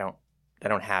 oh, I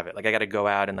don't have it. I got to go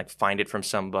out and find it from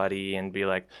somebody and be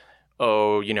like,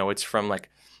 oh, it's from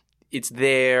it's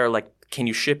there. Can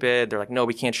you ship it? They're like, no,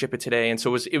 we can't ship it today. And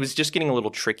so it was just getting a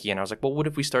little tricky. And I was like, well, what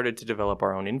if we started to develop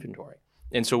our own inventory?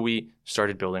 And so we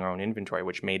started building our own inventory,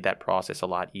 which made that process a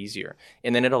lot easier.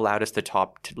 And then it allowed us to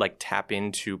tap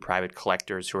into private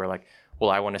collectors who are like,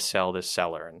 well, I want to sell this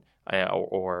cellar. And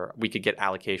or we could get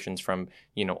allocations from,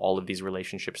 all of these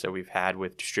relationships that we've had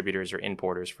with distributors or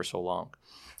importers for so long.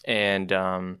 And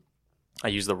I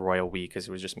used the royal we because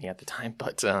it was just me at the time.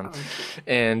 But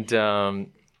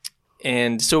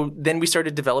and so then we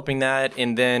started developing that.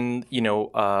 And then,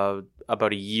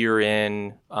 about a year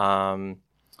in, I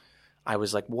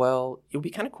was like, well, it would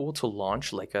be kind of cool to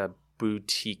launch a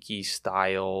boutique-y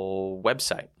style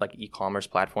website, e-commerce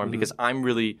platform, because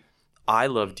I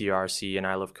love DRC and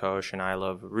I love Koch and I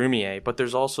love Roumier, but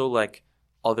there's also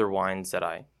other wines that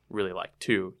I really like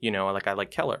too. I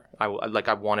like Keller. I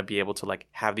want to be able to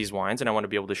have these wines, and I want to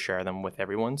be able to share them with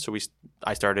everyone. So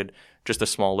I started just a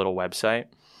small little website,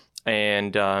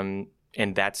 and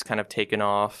that's kind of taken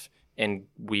off, and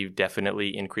we've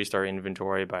definitely increased our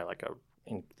inventory by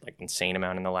insane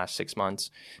amount in the last 6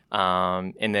 months.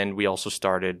 And then we also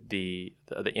started the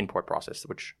import process,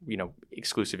 which,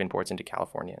 exclusive imports into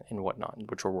California and whatnot,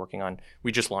 which we're working on.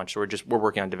 We just launched, so we're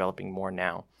working on developing more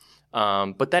now.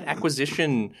 But that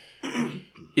acquisition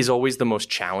is always the most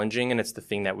challenging, and it's the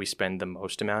thing that we spend the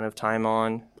most amount of time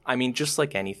on. I mean, just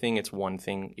like anything, it's one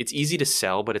thing. It's easy to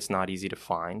sell, but it's not easy to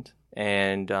find.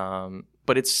 And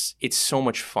but it's so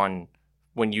much fun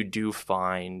when you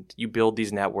you build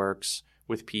these networks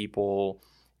with people,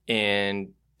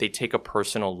 and they take a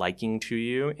personal liking to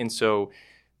you, and so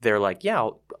they're like, yeah,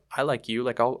 I like you,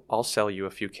 I'll sell you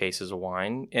a few cases of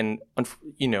wine. And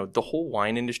the whole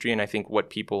wine industry, and I think what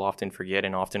people often forget,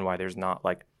 and often why there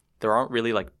aren't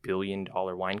really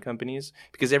billion-dollar wine companies,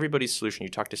 because everybody's solution, you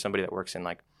talk to somebody that works in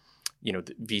the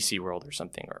VC world or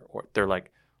something, or they're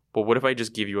like, well, what if I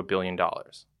just give you $1 billion?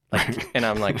 And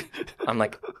I'm like,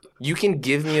 you can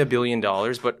give me $1 billion,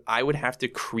 but I would have to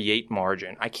create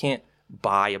margin. I can't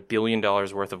buy $1 billion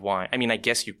worth of wine. I mean, I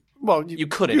guess you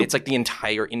couldn't. It's the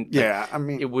entire.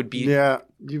 It would be. Yeah,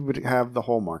 you would have the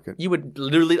whole market. I would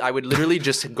literally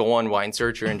just go on Wine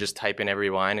Searcher and just type in every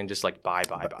wine and just buy.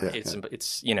 Yeah,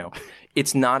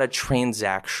 it's not a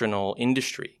transactional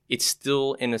industry. It's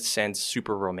still, in a sense,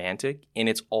 super romantic, and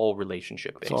it's all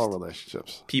relationship based. It's all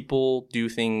relationships. People do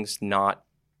things not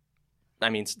I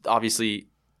mean, obviously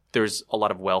there's a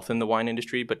lot of wealth in the wine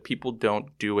industry, but people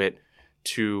don't do it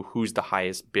to who's the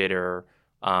highest bidder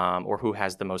or who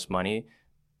has the most money.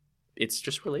 It's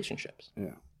just relationships.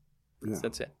 Yeah.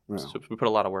 That's it. Yeah. So we put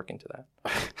a lot of work into that.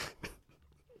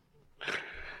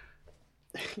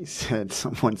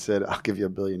 Someone said, I'll give you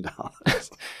 $1 billion.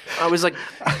 I was like,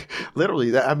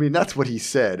 literally, that's what he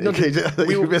said. No,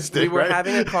 we missed it, we were right?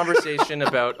 having a conversation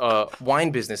about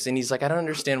wine business, and he's like, I don't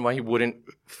understand why he wouldn't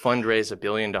fundraise $1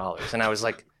 billion. And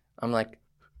I'm like,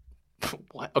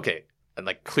 what? Okay. And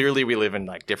like, clearly we live in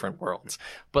like different worlds,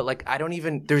 but like,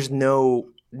 there's no,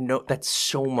 that's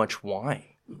so much wine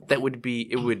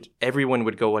that everyone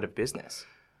would go out of business.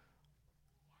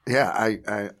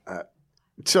 Yeah.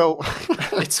 So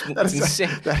it's insane.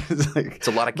 That is like, it's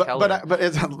a lot of Keller. But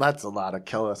that's a lot of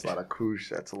Keller. That's a lot of Krush.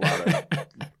 That's a lot of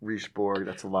Richebourg.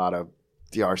 That's a lot of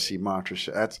DRC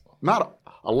Montrachet. That's not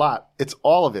a lot. It's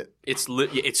all of it. It's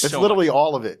so literally much.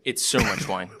 All of it. It's so much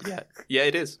wine. Yeah,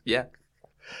 it is. Yeah.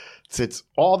 It's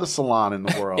all the salon in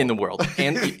the world.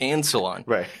 and salon.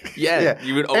 Right. Yeah.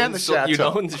 You would own and the chateau. You'd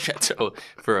own the chateau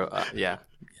for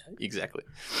exactly.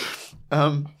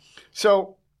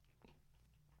 So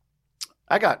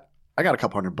I got a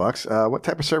couple $100. What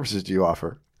type of services do you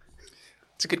offer?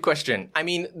 It's a good question. I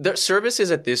mean, the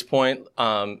services at this point,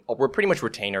 we're pretty much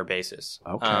retainer basis.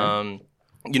 Okay.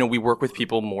 We work with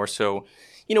people more so.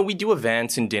 We do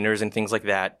events and dinners and things like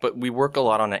that, but we work a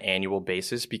lot on an annual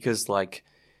basis because like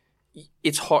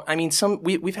it's hard. I mean,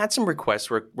 we've had some requests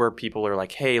where people are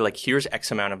like, hey, like here's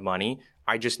X amount of money.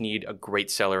 I just need a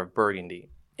great cellar of Burgundy.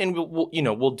 And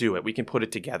we'll do it. We can put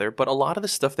it together. But a lot of the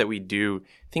stuff that we do,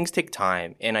 things take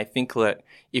time. And I think that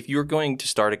if you're going to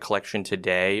start a collection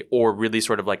today or really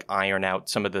sort of like iron out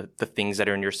some of the things that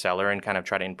are in your cellar and kind of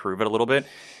try to improve it a little bit,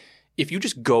 if you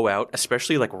just go out,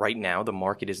 especially like right now, the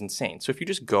market is insane. So if you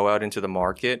just go out into the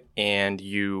market and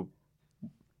you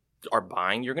are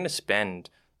buying, you're going to spend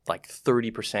like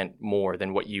 30% more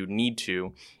than what you need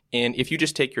to. And if you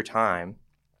just take your time,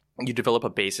 you develop a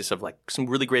basis of like some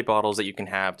really great bottles that you can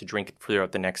have to drink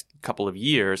throughout the next couple of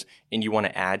years, and you want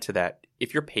to add to that.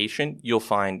 If you're patient, you'll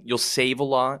save a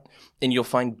lot and you'll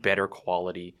find better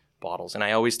quality bottles. And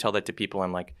I always tell that to people.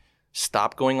 I'm like,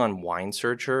 stop going on Wine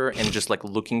Searcher and just like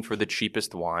looking for the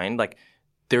cheapest wine. Like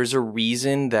there's a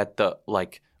reason that the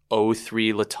like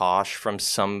 03 Latoche from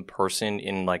some person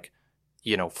in like,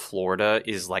 Florida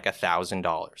is like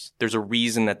 $1,000. There's a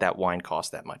reason that wine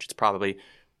costs that much. It's probably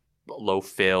low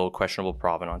fill, questionable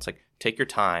provenance. Like, take your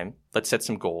time. Let's set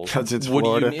some goals. Because it's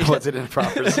Florida. What's it in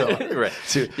proper zone? Right.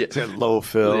 It's low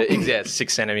fill. Yeah,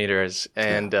 6 centimeters.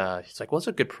 And he's like, well, it's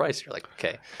a good price. You're like,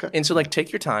 okay. And so, like,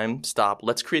 take your time. Stop.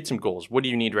 Let's create some goals. What do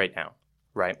you need right now?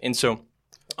 Right. And so,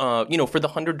 for the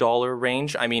 $100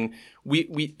 range, I mean,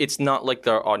 we it's not like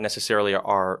there are necessarily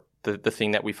the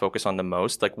thing that we focus on the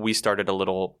most. Like, we started a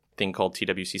little thing called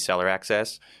TWC Cellar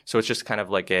Access. So it's just kind of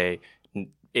like I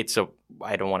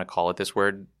don't want to call it this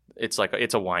word. It's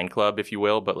a wine club, if you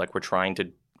will, but like we're trying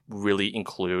to really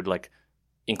include like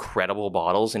incredible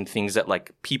bottles and things that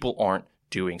like people aren't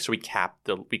doing. So we cap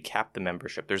the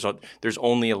membership. There's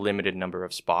only a limited number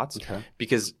of spots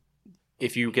because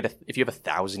if you have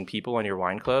 1,000 people on your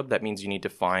wine club, that means you need to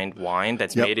find wine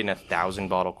that's made in 1,000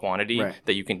 bottle quantity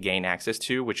that you can gain access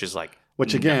to, which is like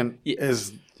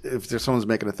is. If there's someone's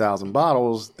making 1,000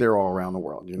 bottles, they're all around the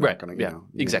world. You're not going to,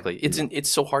 exactly.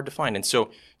 It's so hard to find, and so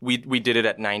we did it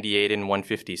at 98 and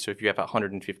 150. So if you have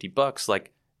 $150,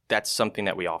 like that's something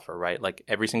that we offer, right? Like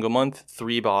every single month,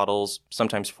 3 bottles,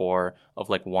 sometimes 4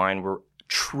 of like wine we're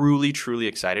truly, truly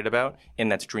excited about,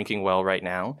 and that's drinking well right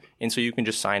now. And so you can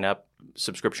just sign up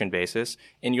subscription basis,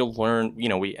 and you'll learn.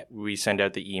 We send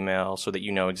out the email so that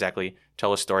exactly.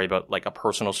 Tell a story about like a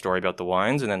personal story about the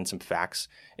wines, and then some facts.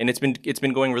 And it's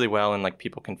been going really well, and like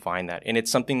people can find that, and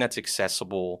it's something that's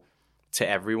accessible to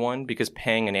everyone because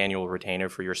paying an annual retainer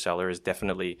for your cellar is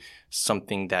definitely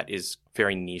something that is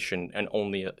very niche, and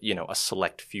only a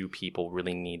select few people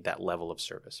really need that level of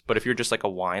service. But if you're just like a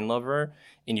wine lover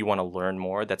and you want to learn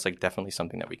more, that's like definitely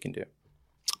something that we can do.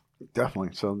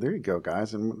 Definitely. So there you go,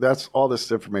 guys. And that's all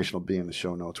this information will be in the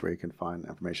show notes where you can find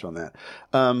information on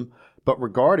that. But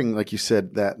regarding, like you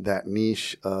said, that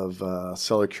niche of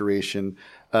cellar curation,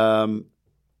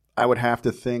 I would have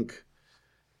to think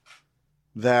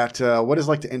that what is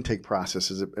like the intake process?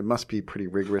 It must be pretty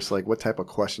rigorous. Like what type of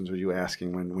questions are you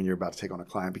asking when you're about to take on a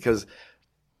client? Because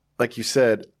like you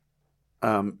said,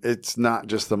 it's not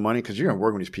just the money because you're going to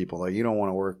work with these people. Like you don't want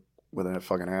to work with a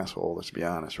fucking asshole, let's be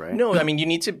honest, right? No, I mean,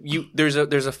 there's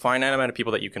a finite amount of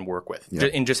people that you can work with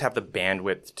and just have the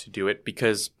bandwidth to do it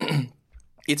because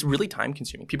it's really time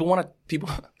consuming.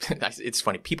 It's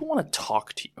funny. People want to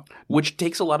talk to you, which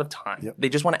takes a lot of time. Yep. They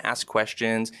just want to ask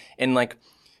questions. And like,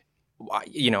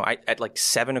 at like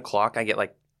 7:00, I get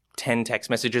like 10 text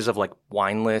messages of like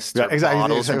wine lists or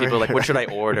bottles, and people are like, what should I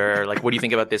order? Like, what do you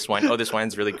think about this wine? Oh, this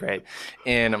wine's really great.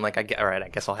 And I'm like, all right, I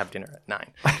guess I'll have dinner at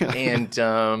 9.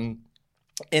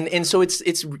 And so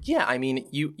it's yeah, I mean,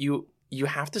 you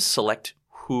have to select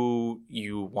who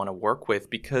you want to work with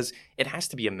because it has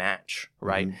to be a match,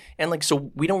 right? Mm-hmm. And like,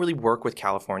 so we don't really work with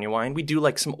California wine. We do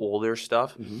like some older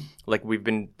stuff. Mm-hmm. Like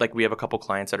we have a couple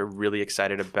clients that are really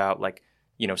excited about like,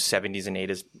 70s and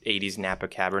 80s Napa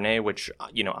Cabernet, which,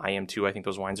 I am too. I think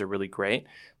those wines are really great.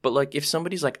 But like, if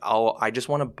somebody's like, oh, I just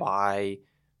want to buy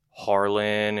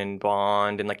Harlan and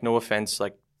Bond and like, no offense,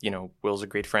 like, Will's a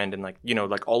great friend and like,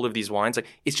 like all of these wines, like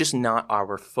it's just not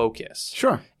our focus.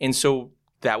 Sure. And so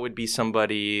that would be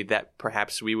somebody that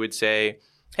perhaps we would say,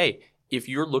 hey, if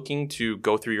you're looking to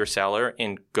go through your cellar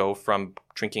and go from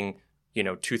drinking,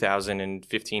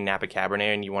 2015 Napa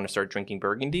Cabernet and you want to start drinking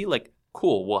Burgundy, like,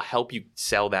 cool, we'll help you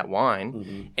sell that wine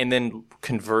mm-hmm. and then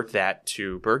convert that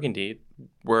to Burgundy.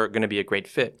 We're going to be a great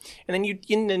fit. And then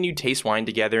you taste wine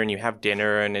together and you have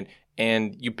dinner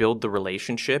and you build the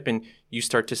relationship and you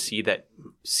start to see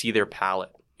their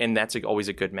palate. And that's always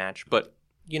a good match. But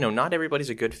not everybody's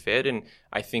a good fit, and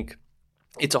I think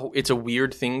it's a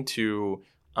weird thing to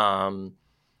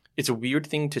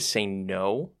say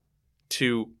no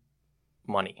to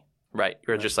money, right?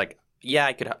 You're just like, yeah,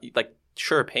 I could like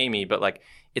sure pay me, but like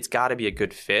it's got to be a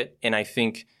good fit, and I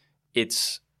think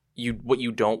what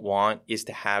you don't want is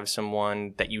to have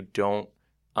someone that you don't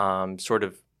sort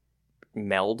of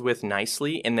meld with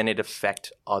nicely, and then it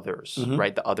affect others, mm-hmm.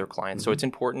 right? The other clients. Mm-hmm. So it's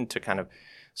important to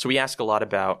so we ask a lot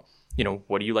about.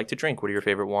 What do you like to drink? What are your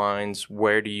favorite wines?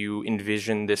 Where do you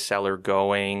envision this cellar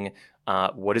going?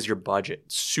 What is your budget?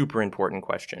 Super important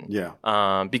question. Yeah.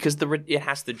 Because it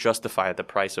has to justify the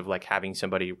price of like having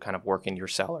somebody kind of work in your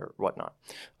cellar or whatnot.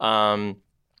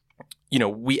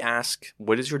 We ask,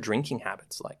 what is your drinking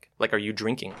habits like? Like, are you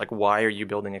drinking? Like, why are you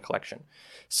building a collection?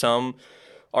 Some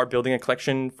are building a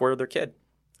collection for their kid.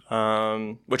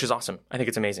 Which is awesome. I think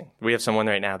it's amazing. We have someone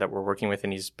right now that we're working with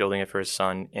and he's building it for his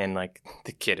son. And like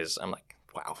I'm like,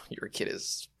 wow, your kid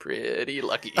is pretty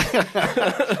lucky.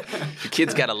 Your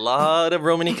kid's got a lot of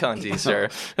Romani Conti, sir.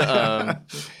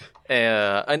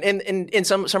 And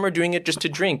some are doing it just to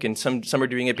drink and some are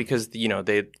doing it because, they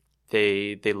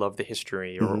love the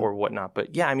history or, mm-hmm. or whatnot.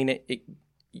 But yeah, I mean,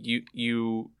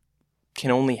 you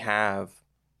can only have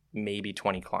maybe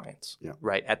 20 clients,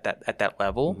 right, at that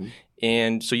level. Mm-hmm.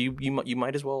 And so you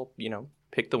might as well,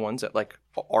 pick the ones that like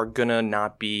are gonna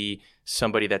not be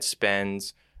somebody that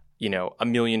spends, $1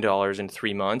 million in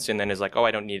 3 months and then is like, oh,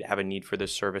 I don't have a need for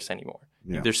this service anymore.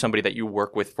 Yeah. There's somebody that you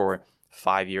work with for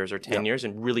 5 years or 10 years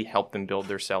and really help them build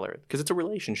their cellar because it's a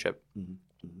relationship.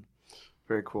 Mm-hmm. Mm-hmm.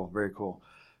 Very cool. Very cool.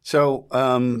 So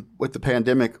with the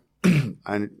pandemic,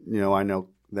 I know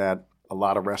that a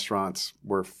lot of restaurants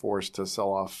were forced to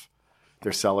sell off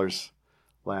their cellars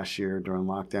last year during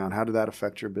lockdown. How did that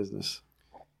affect your business?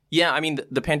 Yeah, I mean,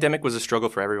 the pandemic was a struggle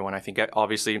for everyone. I think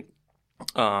obviously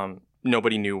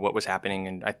nobody knew what was happening,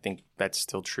 and I think that's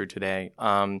still true today.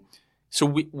 So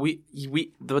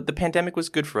the pandemic was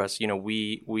good for us.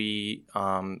 We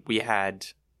have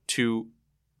 3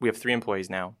 employees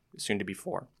now, soon to be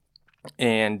 4,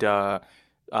 and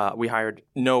we hired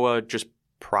Noah just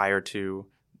prior to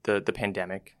the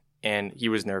pandemic. And he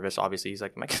was nervous. Obviously, he's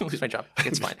like, "Am I going to lose my job?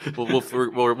 It's fine.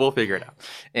 We'll figure it out.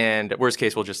 And worst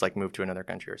case, we'll just like move to another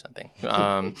country or something."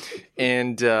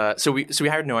 So we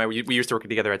hired Noah. We used to work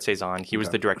together at Saison. He was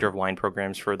the director of wine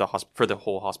programs for the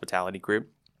whole hospitality group.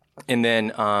 And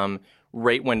then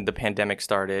right when the pandemic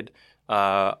started,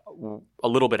 a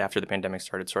little bit after the pandemic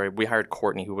started, we hired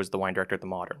Courtney, who was the wine director at the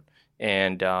Modern,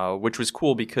 and which was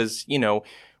cool because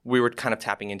we were kind of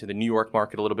tapping into the New York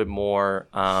market a little bit more,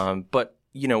 but.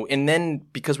 And then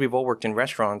because we've all worked in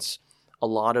restaurants, a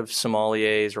lot of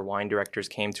sommeliers or wine directors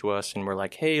came to us and were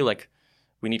like, hey, like,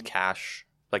 we need cash.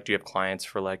 Like, do you have clients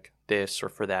for like this or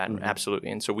for that? Mm-hmm.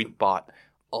 Absolutely. And so we bought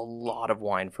a lot of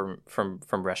wine from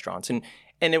restaurants.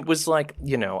 And it was like,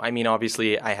 I mean,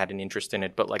 obviously I had an interest in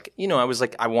it, but like, I was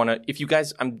like, I want to, if you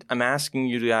guys, I'm asking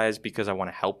you guys because I want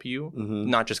to help you, mm-hmm.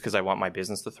 not just because I want my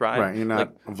business to thrive. Right. You're not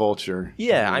like, a vulture.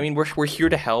 Yeah. Mm-hmm. I mean, we're here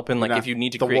to help. And like, if you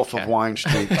need to the create Wolf of Wine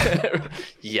Street.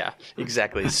 Yeah,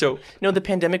 exactly. So, the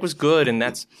pandemic was good. And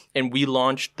we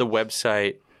launched the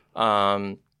website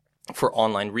for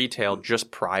online retail just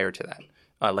prior to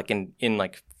that, like in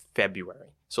like February.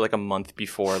 So like a month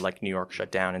before like New York shut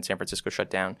down and San Francisco shut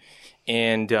down.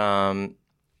 And I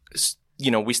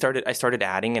started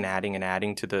adding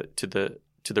to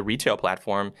to the retail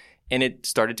platform, and it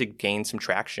started to gain some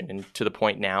traction, and to the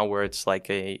point now where it's like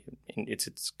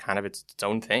it's kind of its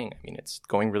own thing. I mean, it's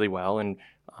going really well, and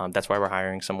that's why we're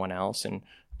hiring someone else, and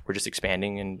we're just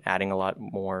expanding and adding a lot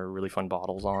more really fun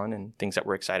bottles on and things that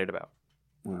we're excited about.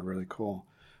 Oh, really cool.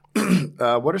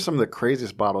 What are some of the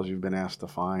craziest bottles you've been asked to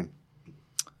find?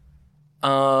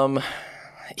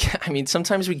 Yeah, I mean,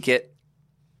 sometimes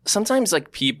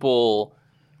like people.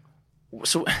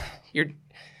 So I'll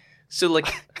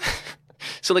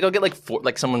get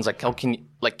like someone's like, oh, can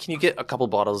you get a couple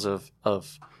bottles of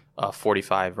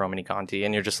 45 Romani Conti,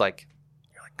 and you're like,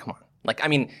 come on, like, I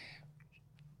mean,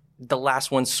 the last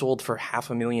one sold for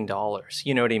 $500,000.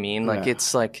 You know what I mean? Like,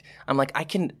 it's like, I'm like,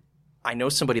 I know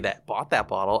somebody that bought that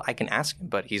bottle. I can ask him,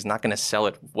 but he's not going to sell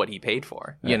it what he paid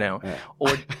for, you know? Yeah.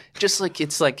 Or just like,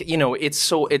 it's like, you know, it's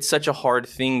such a hard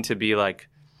thing to be like,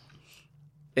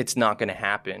 it's not going to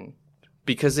happen,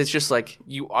 because it's just like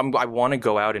I want to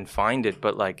go out and find it,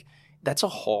 but like,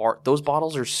 those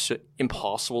bottles are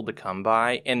impossible to come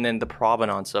by. And then the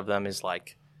provenance of them is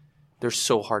like, they're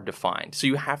so hard to find. So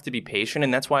you have to be patient.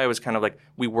 And that's why I was kind of like,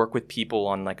 we work with people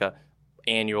on like a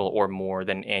annual or more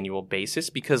than annual basis,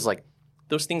 because like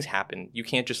those things happen. You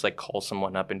can't just like call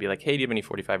someone up and be like, hey, do you have any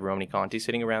 45 Romani Conti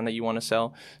sitting around that you want to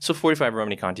sell? So 45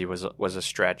 Romani Conti was a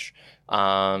stretch. You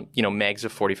know, Megs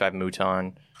of 45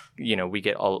 Mouton, you know, we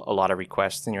get a lot of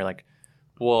requests, and you're like,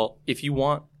 well, if you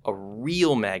want a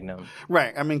real Magnum.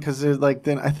 Right. I mean, because like,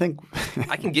 then I think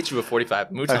I can get you a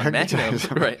 45 Mouton Magnum.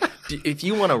 Right. If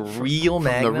you want a real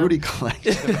Magnum. The Rudy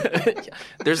collection.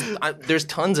 There's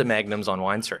tons of Magnums on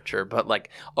Wine Searcher, but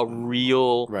like a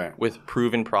real with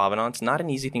proven provenance, not an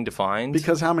easy thing to find.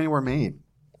 Because how many were made?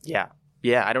 Yeah.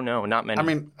 Yeah, I don't know. Not many. I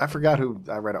mean, I forgot who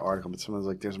I read an article, but someone was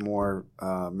like, there's more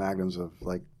Magnums of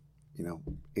like, you know,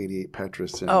 88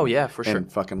 Petrus for sure. in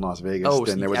fucking Las Vegas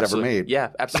than there was ever made. Yeah,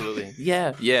 absolutely.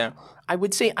 yeah. I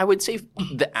would say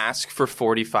the ask for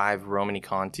 45 Romani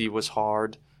Conti was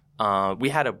hard. We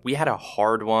had a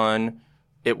hard one.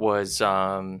 It was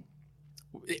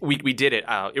we did it.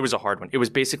 It was a hard one. It was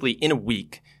basically in a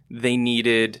week they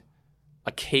needed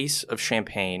a case of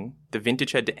champagne. The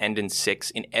vintage had to end in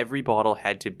 6, and every bottle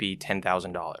had to be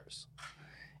 $10,000.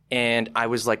 And I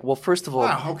was like, well, first of all,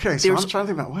 wow, okay. So I'm trying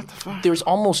to think about what the fuck. There's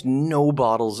almost no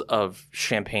bottles of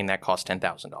champagne that cost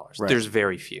 $10,000. Right. There's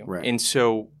very few. Right. And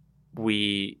so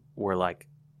we were like,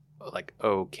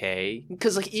 okay.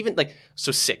 Because like even like,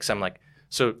 so 6, I'm like,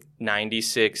 so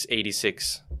 96,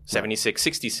 86, 76,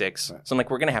 66. Right. So I'm like,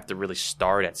 we're going to have to really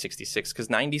start at 66, because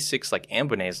 96, like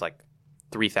Ambonnet is like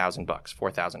 $3,000,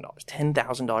 $4,000.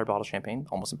 $10,000 bottle of champagne,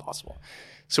 almost impossible.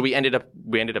 So we ended up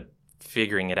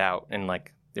figuring it out, and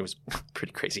like, it was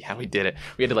pretty crazy how we did it.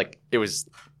 We had to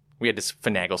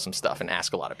finagle some stuff and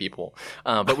ask a lot of people.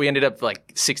 But we ended up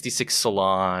like 66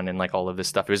 Salon and like all of this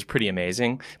stuff. It was pretty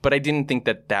amazing. But I didn't think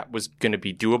that was going to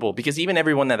be doable, because even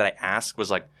everyone that I asked was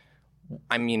like,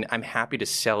 I mean, I'm happy to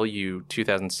sell you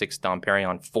 2006 Dom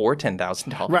Perignon for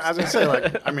 $10,000. Right, I was going to say,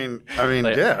 like, I mean,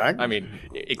 like, yeah. I mean,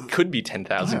 it could be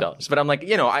 $10,000. But I'm like,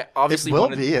 you know, I obviously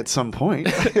wanted... It will be at some point.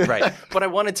 Right. But I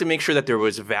wanted to make sure that there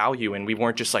was value, and we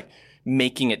weren't just like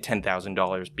making it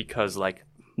 $10,000 because like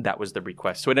that was the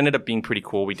request. So it ended up being pretty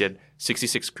cool. We did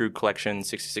 66 Crude Collection,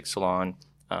 66 Salon.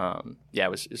 Yeah,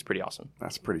 it was pretty awesome.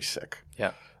 That's pretty sick.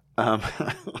 Yeah.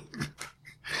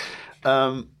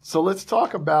 So let's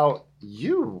talk about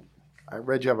you. I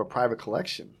read you have a private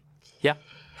collection. Yeah.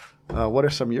 What are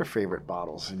some of your favorite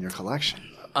bottles in your collection?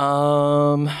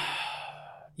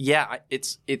 Yeah,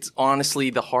 it's honestly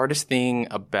the hardest thing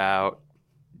about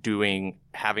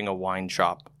having a wine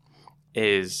shop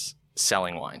is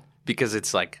selling wine, because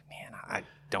it's like, man, I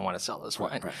don't want to sell this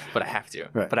wine, but I have to,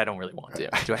 but I don't really want to.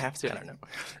 Do I have to? I don't know.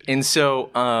 And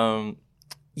so,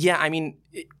 yeah, I mean,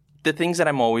 the things that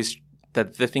I always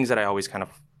kind of,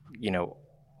 you know,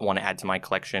 want to add to my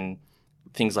collection,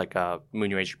 things like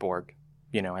Meunier Borg.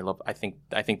 You know, I think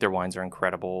their wines are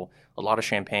incredible. A lot of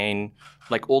champagne,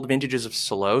 like old vintages of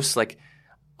Salos. Like,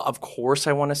 of course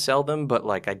I want to sell them, but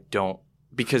like I don't,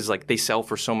 because like they sell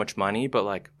for so much money, but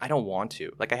like I don't want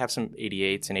to. Like I have some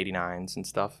 88s and 89s and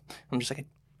stuff. I'm just like,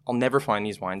 I'll never find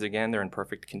these wines again. They're in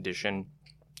perfect condition.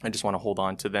 I just want to hold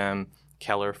on to them.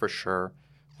 Keller for sure.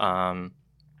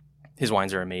 His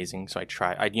wines are amazing, so I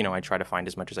try to find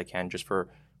as much as I can just for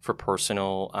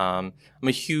personal. I'm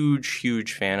a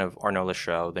huge fan of Arnaud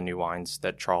Lachaud, the new wines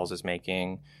that Charles is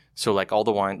making. So like all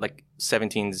the wine, like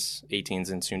 17s,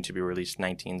 18s, and soon to be released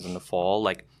 19s in the fall.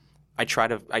 Like I try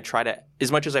to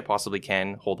as much as I possibly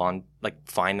can hold on, like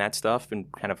find that stuff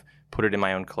and kind of put it in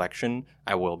my own collection.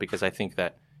 I will, because I think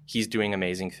that he's doing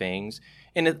amazing things.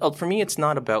 And for me, it's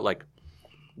not about like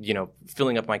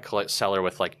filling up my cellar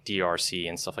with like DRC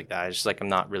and stuff like that. I just like I'm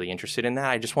not really interested in that.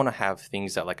 I just want to have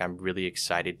things that like I'm really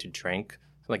excited to drink,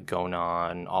 like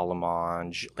Gonan,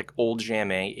 Alamand, like old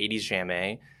Jamais, 80s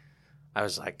Jamais. I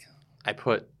was like,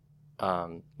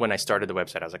 when I started the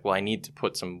website, I was like, well, I need to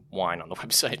put some wine on the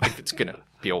website if it's gonna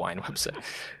be a wine website.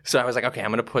 So I was like, okay,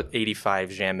 I'm gonna put 85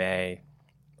 Jamais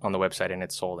on the website, and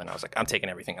it's sold. And I was like, I'm taking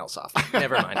everything else off.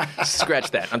 Never mind. Scratch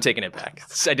that. I'm taking it back.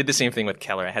 So I did the same thing with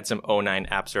Keller. I had some 09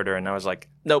 Absurder, and I was like,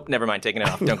 nope, never mind. Taking it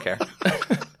off. Don't care.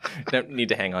 Don't need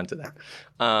to hang on to that.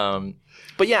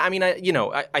 But yeah, I mean,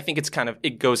 I think it's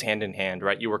it goes hand in hand,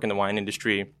 right? You work in the wine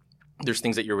industry. There's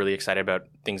things that you're really excited about,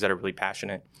 things that are really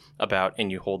passionate about,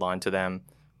 and you hold on to them.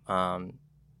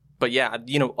 But yeah,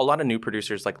 a lot of new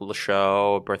producers like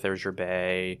Lachaud, Bertha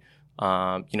Gerbet,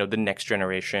 the next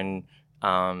generation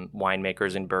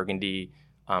winemakers in Burgundy.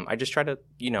 I just try to,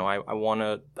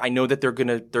 I know that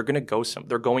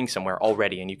they're going somewhere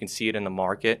already, and you can see it in the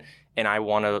market. And I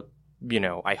want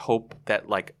to, I hope that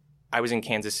like I was in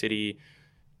Kansas City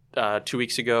 2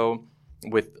 weeks ago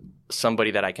with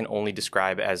somebody that I can only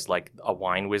describe as like a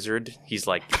wine wizard.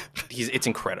 It's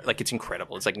incredible. Like it's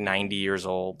incredible. It's like 90 years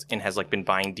old and has like been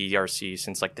buying DRC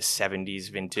since like the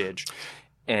 70s vintage.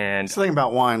 And something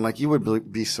about wine, like you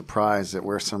would be surprised at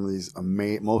where some of these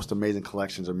most amazing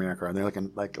collections in America are. And they're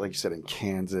like you said, in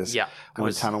Kansas. Yeah.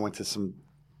 One time I went to some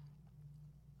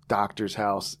doctor's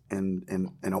house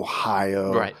in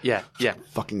Ohio. Right. Yeah. Yeah.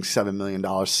 Fucking $7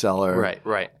 million cellar.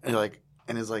 Right.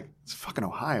 And it's like, it's fucking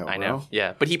Ohio, I bro. know.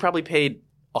 Yeah. But he probably paid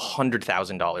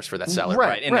 $100,000 for that cellar.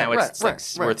 Right. And now it's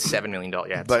worth $7 million.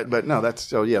 Yeah. But no, that's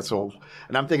so, yeah. So,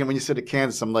 and I'm thinking when you said at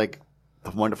Kansas, I'm like,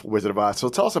 the Wonderful Wizard of Oz. So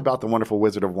tell us about the Wonderful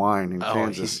Wizard of Wine in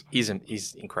Kansas. He's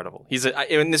incredible.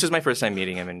 And this was my first time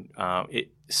meeting him, and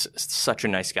such a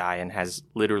nice guy, and has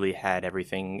literally had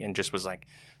everything, and just was like,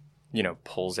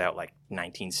 pulls out like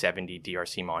 1970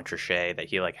 DRC Montrachet that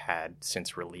he like had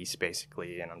since release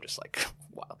basically, and I'm just like,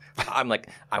 wow. I'm like,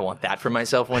 I want that for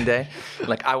myself one day.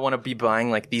 Like I want to be buying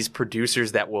like these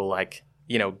producers that will like.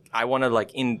 I want to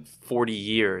like in 40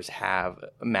 years have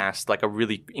amassed like a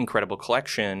really incredible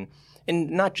collection.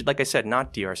 And not, like I said,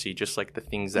 not DRC, just like the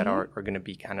things that are going to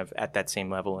be kind of at that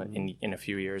same level in a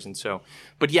few years. And so,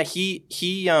 but yeah,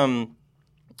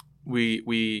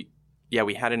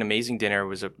 we had an amazing dinner. It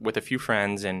was with a few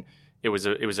friends, and it was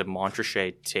a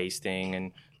Montrachet tasting,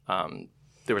 and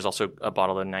there was also a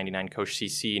bottle of 99 Coach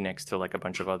CC next to like a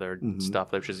bunch of other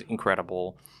stuff, which is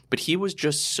incredible. But he was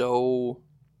just so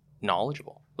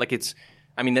knowledgeable. Like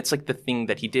that's like the thing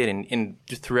that he did. And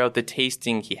throughout the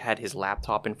tasting, he had his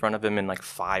laptop in front of him and like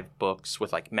 5 books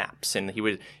with like maps. And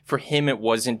for him, it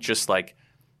wasn't just like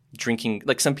drinking,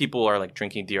 like some people are like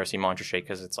drinking DRC Montrachet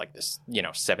because it's like this,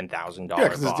 $7,000 Yeah,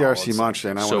 because it's DRC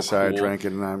Montrachet, and I so want to say cool. I drank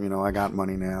it, and I got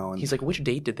money now. And he's like, which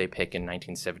date did they pick in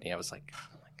 1970? I was like,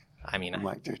 I'm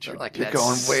like, dude, you're like,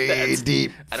 going way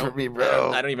deep for me,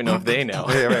 bro. I don't even know if they know.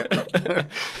 Yeah,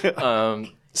 right.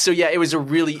 So yeah, it was a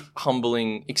really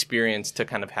humbling experience to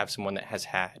kind of have someone that has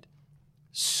had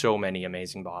so many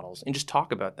amazing bottles and just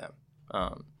talk about them.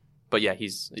 But yeah,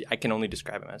 I can only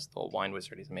describe him as the wine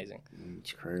wizard. He's amazing.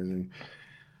 It's crazy.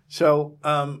 So,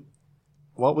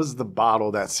 what was the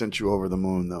bottle that sent you over the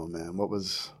moon, though, man? What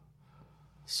was?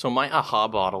 So my aha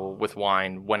bottle with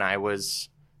wine when I was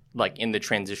like in the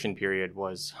transition period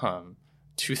was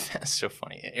so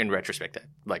funny in retrospect.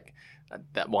 Like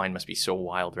that wine must be so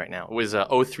wild right now. It was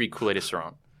 03 Coulée de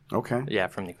Sirène. Okay. Yeah,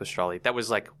 from Nicolas Strali. That was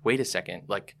like, wait a second,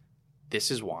 like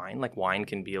this is wine. Like wine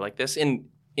can be like this.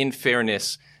 In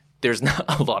fairness, there's not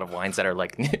a lot of wines that are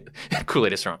like Coulée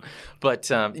de Sirène. But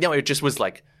it just was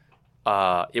like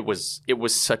it was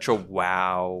such a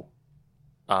wow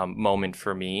moment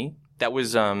for me. That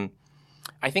was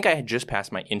I think I had just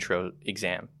passed my intro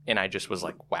exam, and I just was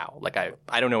like, wow, like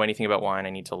I don't know anything about wine. I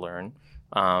need to learn.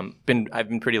 I've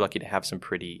been pretty lucky to have some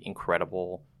pretty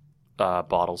incredible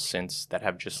bottles since that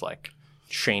have just like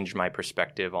changed my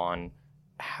perspective on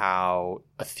how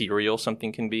ethereal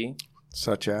something can be.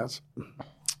 Such as?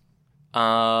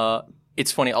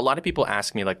 It's funny. A lot of people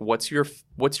ask me like, what's your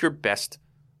best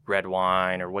red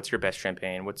wine, or what's your best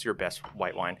champagne? What's your best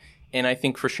white wine? And I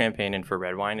think for champagne and for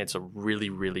red wine, it's a really,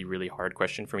 really, really hard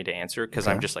question for me to answer because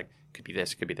I'm just like, could be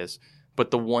this, could be this.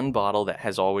 But the one bottle that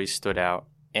has always stood out,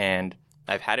 and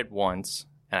I've had it once,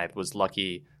 and I was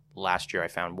lucky last year I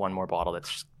found one more bottle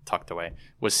that's tucked away,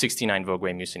 was 69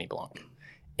 Vogüé Musigny Blanc.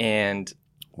 And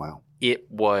wow,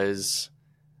 it was,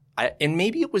 and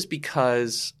maybe it was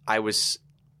because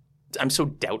I'm so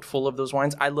doubtful of those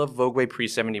wines. I love Vogüé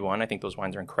Pre-71. I think those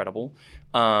wines are incredible.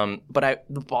 But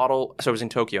the bottle, so I was in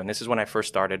Tokyo, and this is when I first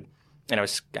started. and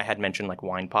I had mentioned like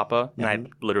Wine Papa, and I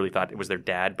literally thought it was their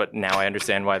dad, but now I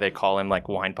understand why they call him like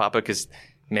Wine Papa, because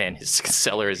man, his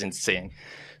cellar is insane.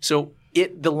 So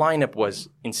the lineup was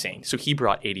insane. So he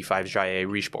brought 85 Jaillet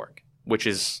Richebourg, which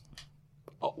is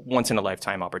a once in a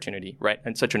lifetime opportunity, right?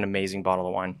 And such an amazing bottle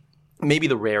of wine, maybe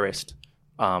the rarest.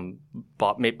 You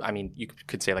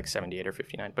could say like 78 or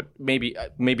 59, but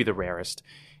maybe the rarest.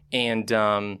 And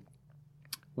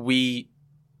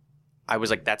I was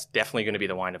like, that's definitely going to be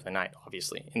the wine of the night,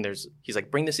 obviously. And he's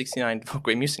like, bring the 69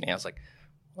 Vauquois Mucinet. I was like,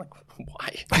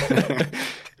 why?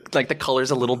 Like the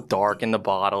color's a little dark in the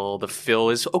bottle. The fill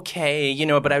is okay,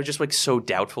 but I was just like so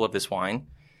doubtful of this wine.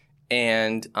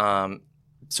 And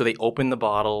so they opened the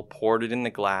bottle, poured it in the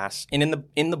glass. And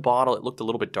in the bottle, it looked a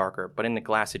little bit darker. But in the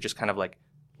glass, it just kind of like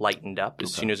lightened up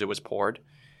as soon as it was poured.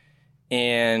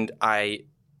 And I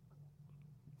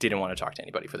didn't want to talk to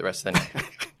anybody for the rest of the night.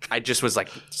 I just was like,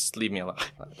 just leave me alone.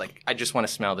 Like, I just want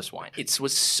to smell this wine. It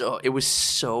was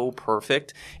so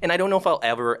perfect. And I don't know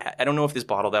if this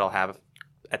bottle that I'll have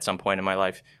at some point in my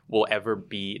life will ever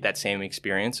be that same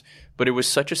experience. But it was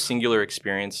such a singular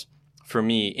experience for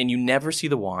me. And you never see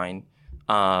the wine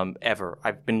ever.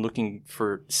 I've been looking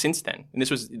for since then. And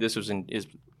this was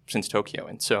since Tokyo.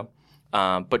 And so,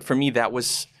 but for me, that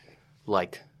was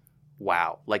like,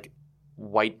 wow. Like,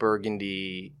 white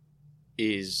Burgundy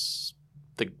is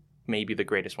maybe the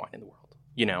greatest wine in the world,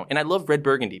 And I love red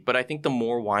Burgundy, but I think the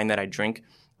more wine that I drink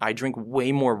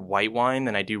way more white wine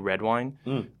than I do red wine.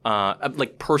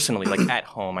 Like personally, like at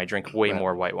home, I drink way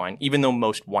more white wine, even though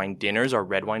most wine dinners are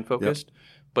red wine focused. Yep.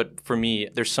 But for me,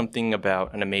 there's something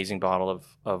about an amazing bottle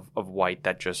of white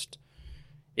that just,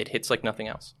 it hits like nothing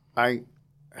else. I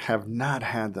have not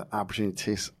had the opportunity to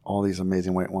taste all these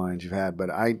amazing white wines you've had, but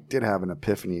I did have an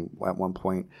epiphany at one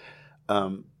point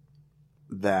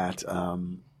that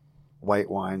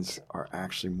white wines are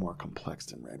actually more complex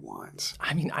than red wines.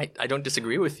 I mean, I don't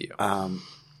disagree with you.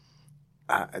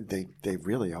 They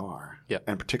really are. Yeah.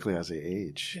 And particularly as they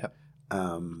age. Yeah.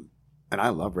 And I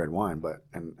love red wine, but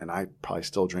I probably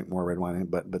still drink more red wine.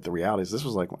 But the reality is, this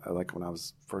was like when I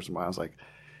was first in wine, I was like,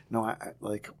 no, I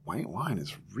like white wine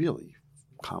is really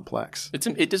complex.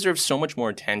 It deserves so much more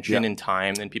attention and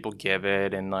time than people give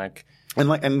it, and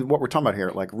what we're talking about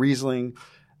here, like Riesling,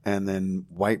 and then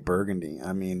white Burgundy.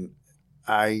 I mean,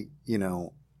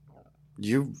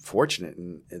 you're fortunate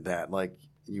in that, like,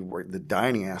 you were the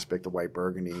dining aspect of white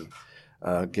Burgundy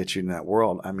gets you in that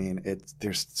world. I mean,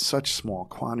 there's such small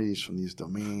quantities from these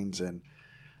domains, and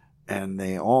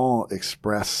they all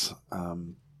express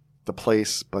the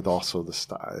place, but also the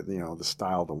style. The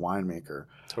style of the winemaker.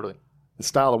 Totally. The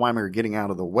style of the winemaker getting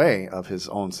out of the way of his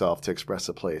own self to express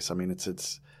the place. I mean,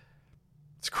 it's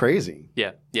crazy.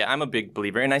 Yeah. I'm a big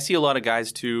believer, and I see a lot of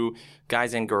guys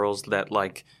and girls that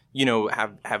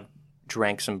have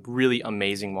drank some really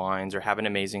amazing wines or have an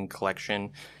amazing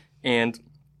collection, and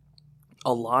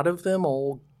a lot of them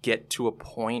all get to a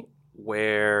point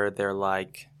where they're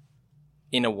like,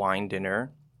 in a wine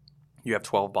dinner, you have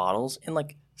 12 bottles, and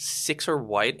like 6 are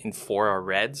white and 4 are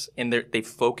reds, and they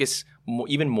focus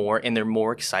even more, and they're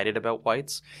more excited about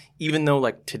whites, even though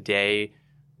like today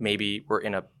maybe we're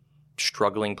in a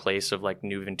struggling place of like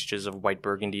new vintages of white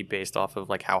Burgundy based off of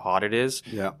like how hot it is.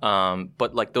 Yeah.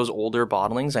 But like those older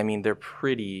bottlings, I mean, they're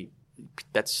pretty.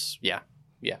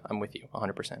 I'm with you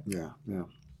 100%. Yeah.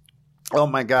 Oh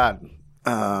my God,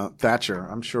 Thatcher!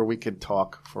 I'm sure we could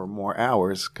talk for more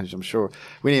hours, because I'm sure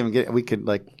we didn't even get. We could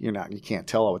like you can't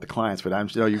tell all with the clients, but I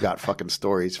know you got fucking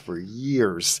stories for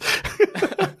years.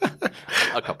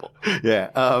 A couple. Yeah.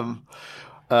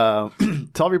 Tell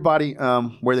everybody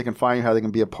where they can find you, how they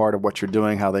can be a part of what you're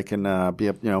doing, how they can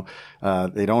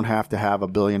they don't have to have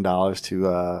 $1 billion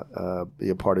to be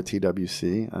a part of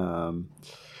TWC.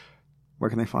 Where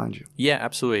can they find you? Yeah,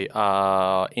 absolutely.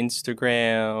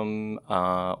 Instagram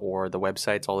or the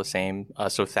website's all the same.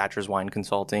 So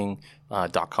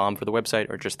thatcherswineconsulting.com for the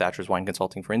website, or just Thatcher's Wine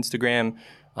Consulting for Instagram.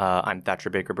 I'm Thatcher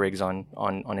Baker-Briggs on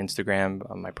Instagram,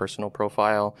 on my personal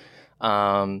profile.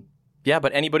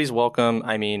 But anybody's welcome.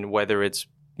 I mean, whether it's,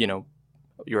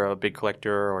 you're a big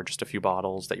collector or just a few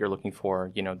bottles that you're looking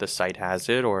for, the site has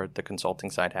it, or the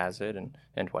consulting side has it, and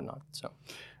whatnot. So.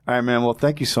 All right, man. Well,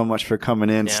 thank you so much for coming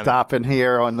in, stopping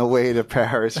here on the way to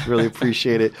Paris. Really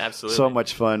appreciate it. Absolutely. So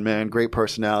much fun, man. Great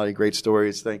personality, great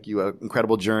stories. Thank you.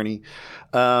 Incredible journey.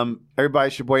 Everybody,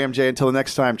 it's your boy MJ. Until the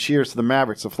next time, cheers to the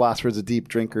Mavericks, the philosophers, the deep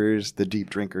drinkers, the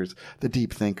deep thinkers,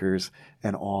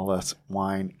 and all us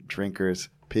wine drinkers.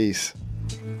 Peace.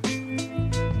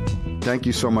 Thank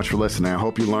you so much for listening. I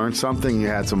hope you learned something. You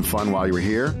had some fun while you were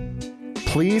here.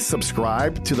 Please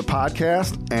subscribe to the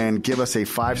podcast and give us a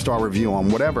 5-star review on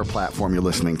whatever platform you're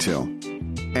listening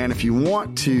to. And if you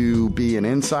want to be an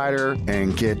insider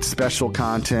and get special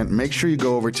content, make sure you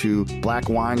go over to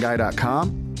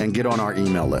blackwineguy.com and get on our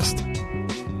email list.